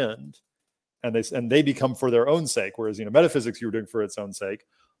proper end. And they become for their own sake, whereas metaphysics you're doing for its own sake.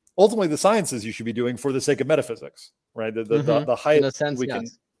 Ultimately, the sciences you should be doing for the sake of metaphysics, right? The highest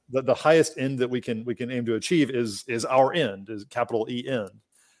the highest end that we can aim to achieve is our end, is capital E end,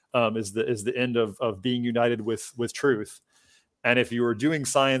 is the end of being united with truth. And if you are doing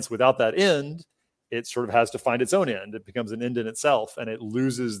science without that end, it sort of has to find its own end. It becomes an end in itself, and it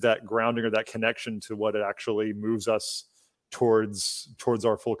loses that grounding or that connection to what it actually moves us towards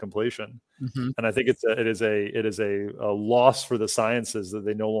our full completion. And I think it is a loss for the sciences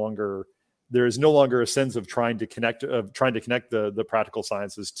that there is no longer a sense of trying to connect the practical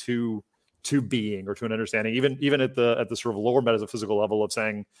sciences to being or to an understanding, even at the sort of lower metaphysical level of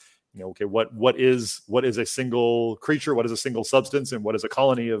saying, okay, what is a single creature, what is a single substance, and what is a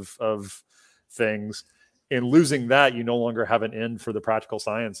colony of things. In losing that, you no longer have an end for the practical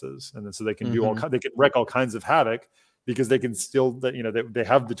sciences, and then so they can do they can wreak all kinds of havoc, because they can still, they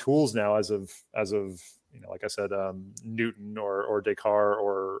have the tools now, as of like I said, Newton or Descartes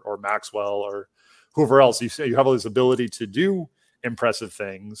or Maxwell or whoever else. You have all this ability to do impressive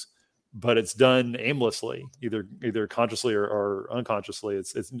things, but it's done aimlessly, either consciously or unconsciously.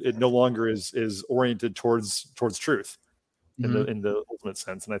 It no longer is oriented towards truth in the ultimate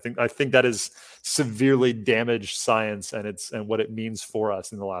sense. And I think that is severely damaged science and what it means for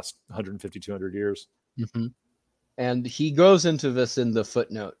us in the last 150, 200 years. Mm-hmm. And he goes into this in the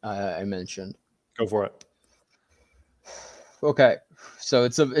footnote I mentioned. Go for it. Okay, so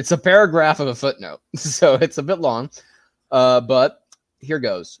it's a paragraph of a footnote, so it's a bit long, but here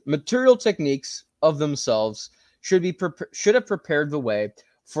goes. Material techniques of themselves should have prepared the way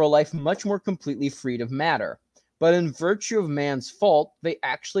for a life much more completely freed of matter. But in virtue of man's fault, they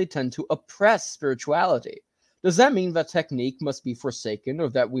actually tend to oppress spirituality. Does that mean that technique must be forsaken, or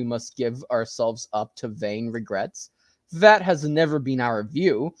that we must give ourselves up to vain regrets? That has never been our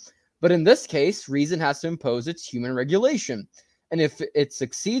view. But in this case, reason has to impose its human regulation. And if it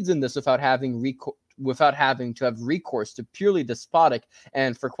succeeds in this without having to have recourse to purely despotic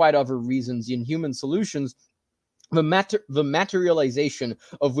and, for quite other reasons, inhuman solutions, the materialization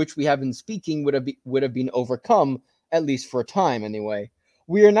of which we have been speaking would have been overcome, at least for a time anyway.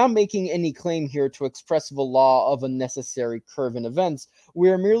 We are not making any claim here to express the law of a necessary curve in events. We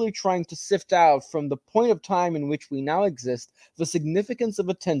are merely trying to sift out from the point of time in which we now exist the significance of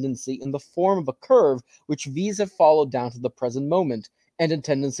a tendency in the form of a curve which these have followed down to the present moment, and a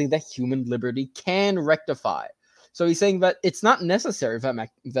tendency that human liberty can rectify. So he's saying that it's not necessary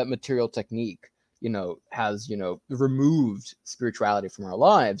that material technique has removed spirituality from our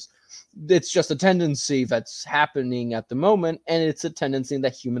lives. It's just a tendency that's happening at the moment, and it's a tendency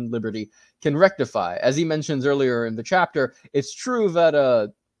that human liberty can rectify. As he mentions earlier in the chapter, it's true that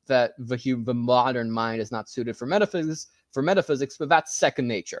the modern mind is not suited for metaphysics, but that's second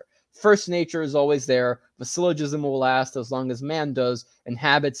nature. First nature is always there. The syllogism will last as long as man does, and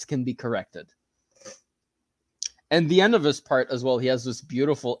habits can be corrected. And the end of this part as well, he has this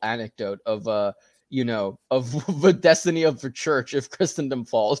beautiful anecdote of of the destiny of the church if Christendom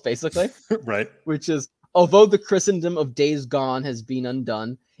falls, basically. Right. Which is, although the Christendom of days gone has been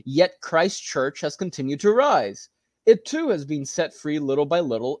undone, yet Christ's church has continued to rise. It too has been set free little by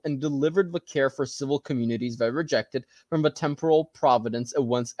little and delivered the care for civil communities that rejected from the temporal providence it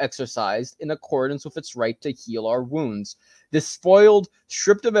once exercised in accordance with its right to heal our wounds. Despoiled,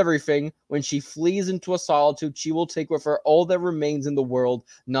 stripped of everything, when she flees into a solitude, she will take with her all that remains in the world,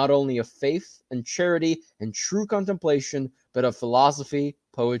 not only of faith and charity and true contemplation, but of philosophy,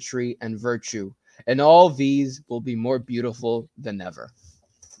 poetry, and virtue. And all these will be more beautiful than ever.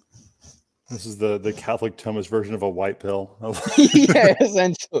 This is the Catholic Thomist version of a white pill. Yeah,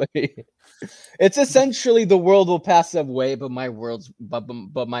 essentially. It's essentially the world will pass away, but my words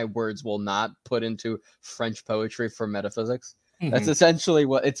will not, put into French poetry for metaphysics. Mm-hmm. That's essentially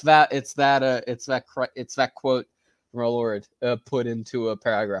what it's that quote from our Lord put into a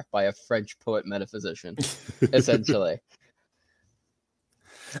paragraph by a French poet metaphysician, essentially.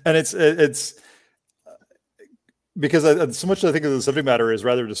 And it's because so much I think of the subject matter is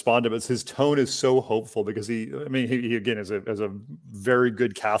rather despondent, but his tone is so hopeful because he again is a very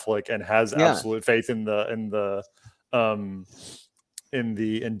good Catholic and has absolute faith in the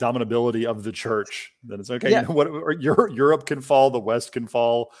indomitability of the church. That it's okay. Yeah. Europe can fall, the West can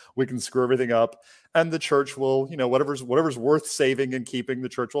fall, we can screw everything up, and the church will, whatever's worth saving and keeping, the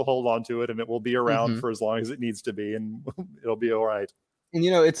church will hold on to it, and it will be around for as long as it needs to be, and it'll be all right. And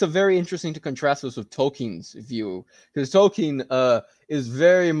it's a very interesting to contrast this with Tolkien's view, because Tolkien is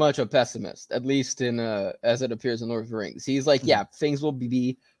very much a pessimist, at least in as it appears in Lord of the Rings. He's like, things will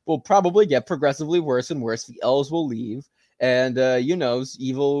probably get progressively worse and worse. The elves will leave, and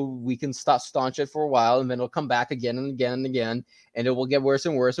evil, we can staunch it for a while, and then it'll come back again and again and again, and it will get worse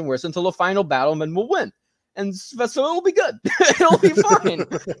and worse and worse until the final battle, and then we'll win. And so it'll be good. It'll be fine.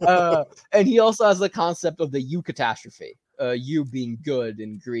 And he also has the concept of the eucatastrophe. You being good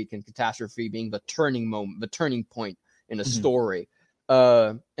in Greek, and catastrophe being the turning point in a story.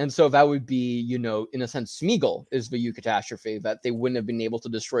 And so that would be, in a sense, Smeagol is the eucatastrophe, that they wouldn't have been able to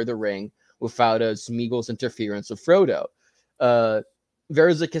destroy the ring without Smeagol's interference with Frodo. There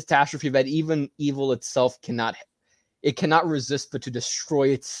is a catastrophe that even evil itself cannot resist but to destroy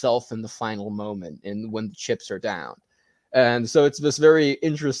itself in the final moment, and when the chips are down. And so it's this very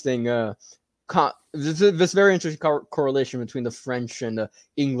interesting this very interesting correlation between the French and the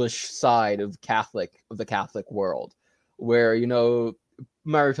English side of the Catholic world, where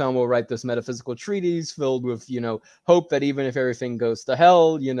Maritain will write this metaphysical treatise filled with hope that even if everything goes to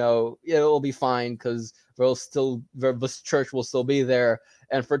hell, it'll be fine because the church will still be there.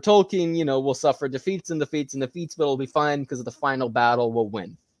 And for Tolkien, we'll suffer defeats, but it'll be fine because the final battle will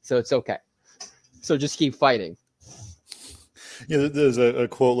win. So it's okay. So just keep fighting. There's a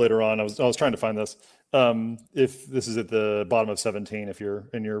quote later on. I was trying to find this. If this is at the bottom of 17, if you're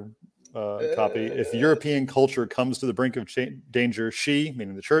in your copy, if European culture comes to the brink of danger, she,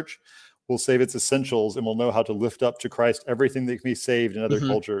 meaning the church, will save its essentials and will know how to lift up to Christ everything that can be saved in other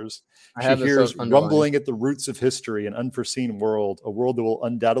cultures. She hears rumbling at the roots of history, an unforeseen world, a world that will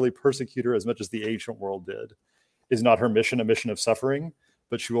undoubtedly persecute her as much as the ancient world did. Is not her mission a mission of suffering,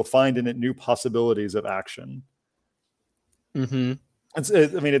 but she will find in it new possibilities of action. Mm-hmm.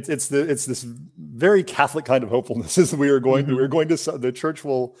 It's this very Catholic kind of hopefulness. Is the church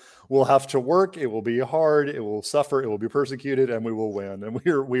will have to work. It will be hard. It will suffer. It will be persecuted, and we will win. And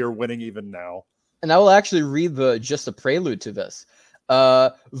we are winning even now. And I will actually read just a prelude to this.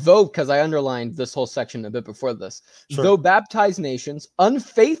 Though, because I underlined this whole section a bit before this, sure. Though baptized nations,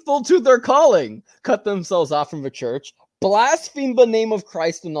 unfaithful to their calling, cut themselves off from the church, blaspheme the name of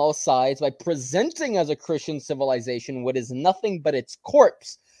Christ on all sides by presenting as a Christian civilization what is nothing but its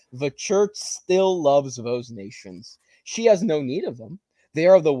corpse, the church still loves those nations. She has no need of them. They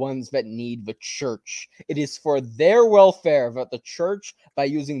are the ones that need the church. It is for their welfare that the church, by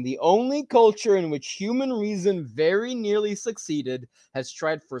using the only culture in which human reason very nearly succeeded, has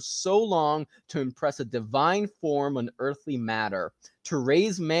tried for so long to impress a divine form on earthly matter, to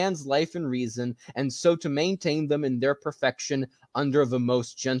raise man's life and reason, and so to maintain them in their perfection under the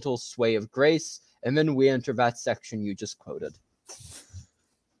most gentle sway of grace. And then we enter that section you just quoted.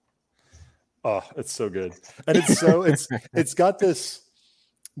 Oh, it's so good. And it's got this,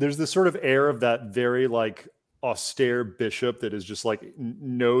 there's this sort of air of that very like austere bishop that is just like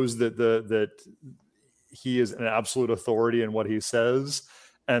knows that he is an absolute authority in what he says,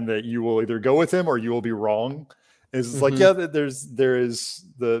 and that you will either go with him or you will be wrong. It's like, yeah, there is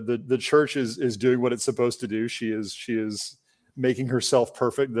the church is doing what it's supposed to do. She is making herself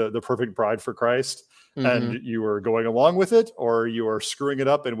perfect, the perfect bride for Christ. And you are going along with it, or you are screwing it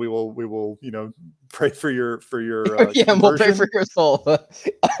up, and we will pray for your yeah, we'll pray for your soul.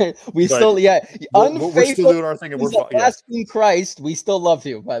 We're still doing our thing, and we're blaspheme Christ. We still love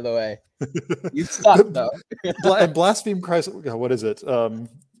you, by the way. You suck though. And blaspheme Christ. What is it? How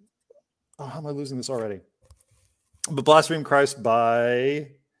am I losing this already? But blaspheme Christ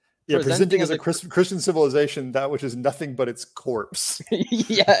by presenting as a Christian civilization that which is nothing but its corpse.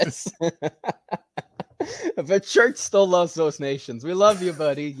 Yes. The church still loves those nations. We love you,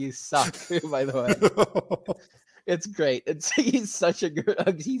 buddy. You suck, by the way. It's great. He's such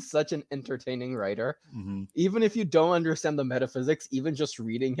an entertaining writer. Even if you don't understand the metaphysics, even just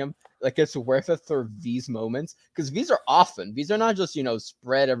reading him, like, it's worth it for these moments, because these are not just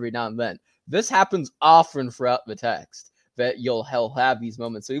spread every now and then. This happens often throughout the text, that he'll have these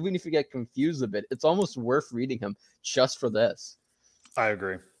moments. So even if you get confused a bit, it's almost worth reading him just for this. I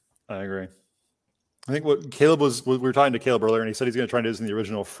agree. I think what Caleb we were talking to Caleb earlier, and he said he's going to try and do this in the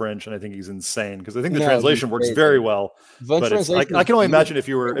original French, and I think he's insane, because I think the translation works very well. But I can only imagine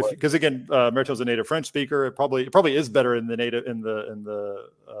because again, Maritain's a native French speaker. It probably is better in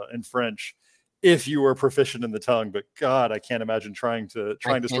in French if you were proficient in the tongue. But God, I can't imagine trying to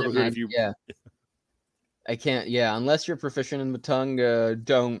struggle with it if you. Yeah. I can't. Yeah, unless you're proficient in the tongue,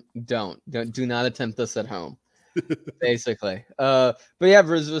 do not attempt this at home. Basically. But yeah,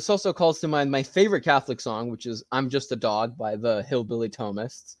 this also calls to mind my favorite Catholic song, which is "I'm Just a Dog" by the Hillbilly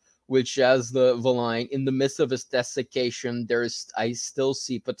Thomists, which has the line, "In the midst of its desiccation, I still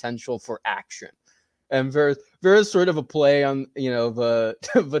see potential for action." And there is sort of a play on the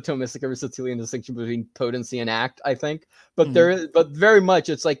Thomistic Aristotelian distinction between potency and act, I think. But but very much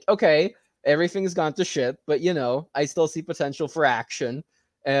it's like, okay, everything's gone to shit, but I still see potential for action.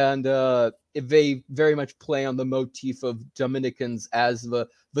 And they very much play on the motif of Dominicans as the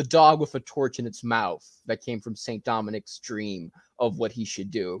dog with a torch in its mouth that came from Saint Dominic's dream of what he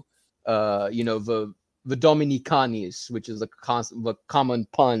should do. The Dominicanis, which is the common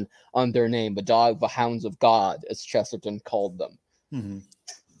pun on their name, the hounds of God, as Chesterton called them.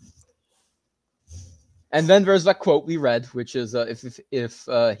 And then there's that quote we read, which is if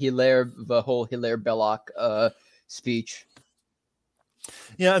Hilaire, the whole Hilaire Belloc speech.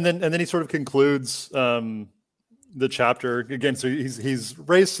 Yeah, and then he sort of concludes the chapter again. So he's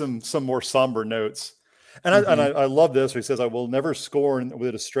raised some more somber notes, And I love this. Where he says, "I will never scorn with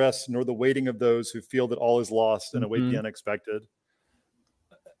the distress, nor the waiting of those who feel that all is lost and await the unexpected."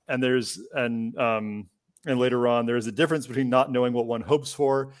 And and later on, there is a difference between not knowing what one hopes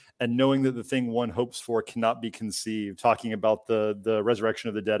for and knowing that the thing one hopes for cannot be conceived. Talking about the resurrection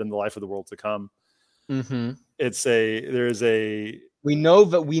of the dead and the life of the world to come. We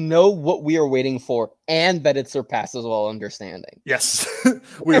know what we are waiting for, and that it surpasses all understanding. Yes,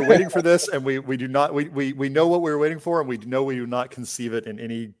 we are waiting for this, and we know what we're waiting for, and we know we do not conceive it in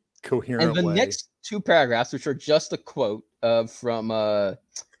any coherent way. And the next two paragraphs, which are just a quote from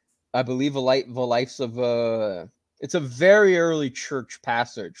I believe the lives of it's a very early church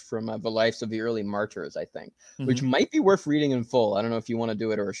passage from the lives of the early martyrs, I think, which might be worth reading in full. I don't know if you want to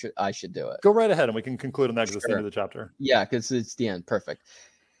do it or I should do it. Go right ahead, and we can conclude on that because it's the end of the chapter. Yeah, because it's the end. Perfect.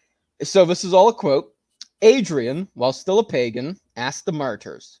 So this is all a quote. Adrian, while still a pagan, asked the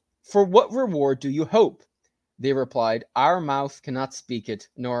martyrs, "For what reward do you hope?" They replied, "Our mouth cannot speak it,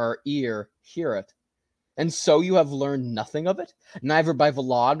 nor our ear hear it." "And so you have learned nothing of it, neither by the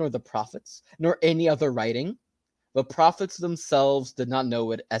law nor the prophets, nor any other writing?" The prophets themselves did not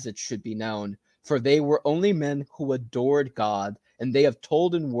know it as it should be known, for they were only men who adored God, and they have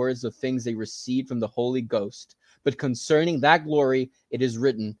told in words the things they received from the Holy Ghost. But concerning that glory, it is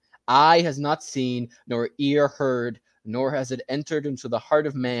written, "Eye has not seen, nor ear heard, nor has it entered into the heart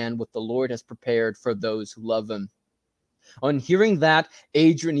of man what the Lord has prepared for those who love him." On hearing that,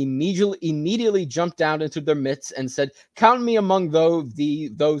 Adrian immediately jumped down into their midst and said, "Count me among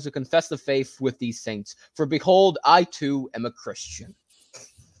those who confess the faith with these saints. For behold, I too am a Christian."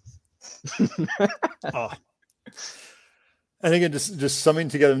 I think it just summing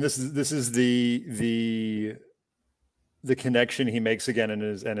together, and this is the connection he makes again and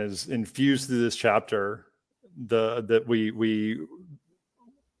is infused through this chapter.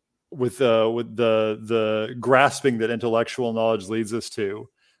 With the grasping that intellectual knowledge leads us to,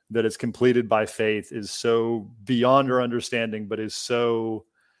 that it's completed by faith, is so beyond our understanding, but is so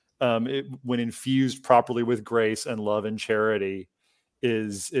when infused properly with grace and love and charity,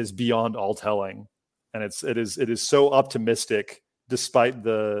 is beyond all telling. And it is so optimistic, despite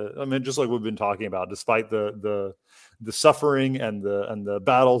just like we've been talking about, despite the suffering and the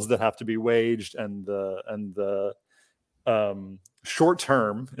battles that have to be waged and the short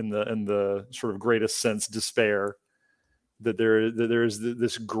term, in the sort of greatest sense, despair, that there is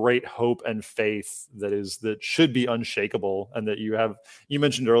this great hope and faith that should be unshakable, and that you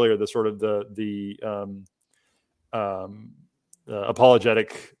mentioned earlier the sort of the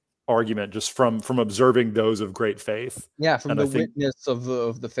apologetic argument just from observing those of great faith. Yeah, from the witness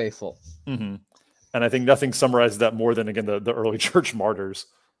of the faithful. And I think nothing summarizes that more than, again, the early church martyrs.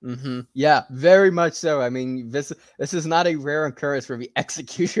 Yeah, very much so. I mean, this is not a rare occurrence where the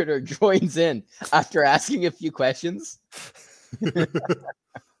executioner joins in after asking a few questions. It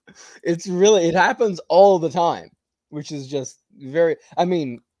happens all the time, which is just very. I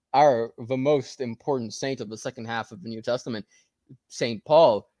mean, the most important saint of the second half of the New Testament, Saint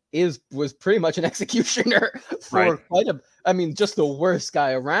Paul, was pretty much an executioner for just the worst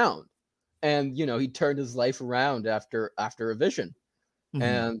guy around, and he turned his life around after a vision.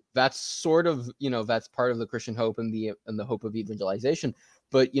 And that's sort of, that's part of the Christian hope and the hope of evangelization.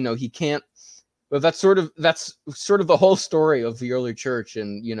 But, he can't, but that's sort of the whole story of the early church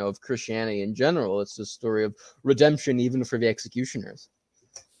and, of Christianity in general. It's the story of redemption, even for the executioners.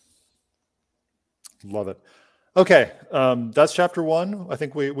 Love it. Okay. That's chapter 1. I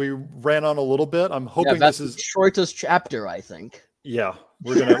think we ran on a little bit. I'm hoping this is the shortest chapter, I think. Yeah.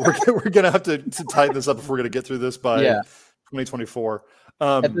 We're gonna have to tighten this up if we're gonna get through this by 2024.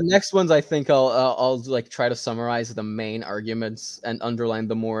 At the next ones, I think I'll try to summarize the main arguments and underline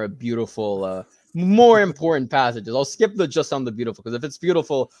the more beautiful, more important passages. I'll skip the just on the beautiful, because if it's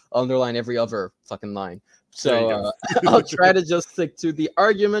beautiful, I'll underline every other fucking line. So I'll try to just stick to the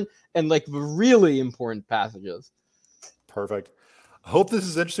argument and the really important passages. Perfect. I hope this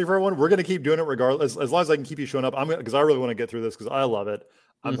is interesting for everyone. We're going to keep doing it regardless, as long as I can keep you showing up. Because I really want to get through this because I love it.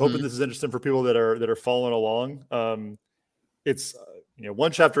 I'm hoping this is interesting for people that are following along. It's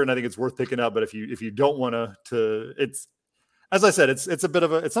one chapter, and I think it's worth picking up. But if you don't want to, it's, as I said, it's a bit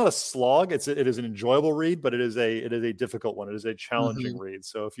of it's not a slog. It is an enjoyable read, but it is a difficult one. It is a challenging read.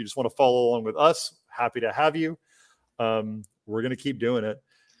 So if you just want to follow along with us, happy to have you. We're going to keep doing it.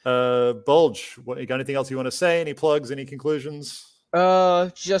 Bulge, you got anything else you want to say? Any plugs? Any conclusions?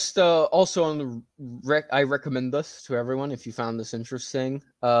 Just also on the I recommend this to everyone if you found this interesting.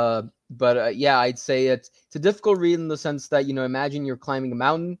 But I'd say it's a difficult read in the sense that, imagine you're climbing a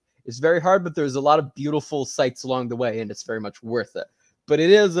mountain. It's very hard, but there's a lot of beautiful sights along the way, and it's very much worth it. but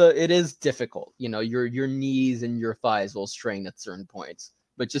it is difficult. You know, your knees and your thighs will strain at certain points,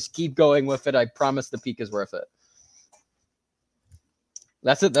 but just keep going with it. I promise the peak is worth it.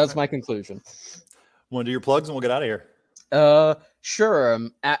 That's it. That's my conclusion. Want to do your plugs and we'll get out of here. Sure.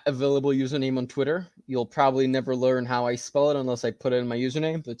 I'm at available username on Twitter. You'll probably never learn how I spell it unless I put it in my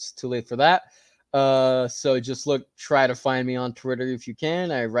username, but it's too late for that. So just try to find me on Twitter if you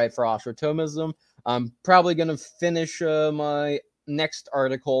can. I write for Astrotomism. I'm probably going to finish my next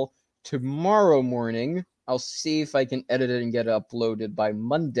article tomorrow morning. I'll see if I can edit it and get it uploaded by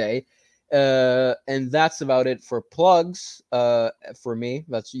Monday. And that's about it for plugs. For me,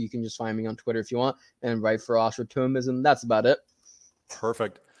 you can just find me on Twitter if you want, and write for Astrotomism. That's about it.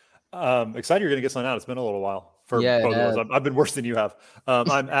 Perfect. Excited you're going to get something out. It's been a little while. For Yeah, both of us. I've been worse than you have.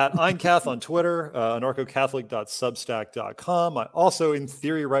 I'm at Eincath on Twitter, anarchocatholic.substack.com. I also, in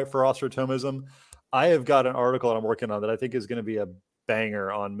theory, write for Astrotomism. I have got an article that I'm working on that I think is going to be a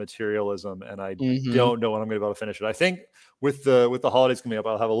banger on materialism, and I don't know when I'm going to be able to finish it. I think with the holidays coming up,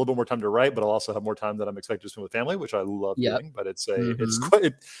 I'll have a little bit more time to write, but I'll also have more time that I'm expected to spend with family, which I love doing. But it's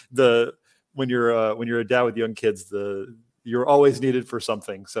quite when you're a dad with young kids, you're always needed for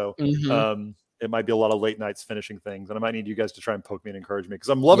something. So it might be a lot of late nights finishing things, and I might need you guys to try and poke me and encourage me because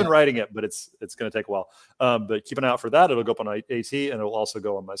I'm loving writing it, but it's going to take a while. But keep an eye out for that. It'll go up on AT, and it'll also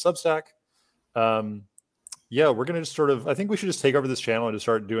go on my Substack. We're going to just I think we should just take over this channel and just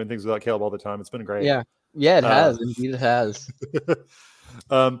start doing things without Caleb all the time. It's been great. Yeah, it has. Indeed, it has.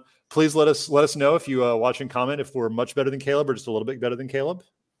 Please let us know if you watch and comment if we're much better than Caleb or just a little bit better than Caleb.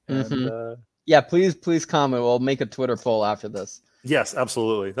 And, please comment. We'll make a Twitter poll after this. Yes,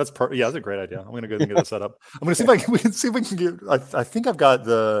 absolutely. That's a great idea. I'm going to go and get that set up. I'm going to see if we can get. I think I've got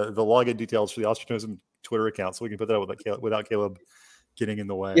the login details for the Astrotomism Twitter account, so we can put that out without Caleb getting in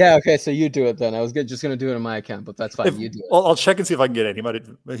the way. Yeah. Okay. So you do it then. I was just going to do it on my account, but that's fine. You do it. I'll check and see if I can get in. He might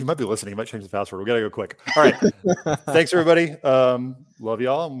be listening. He might change the password. We got to go quick. All right. Thanks everybody. Love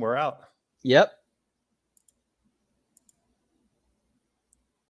y'all, and we're out. Yep.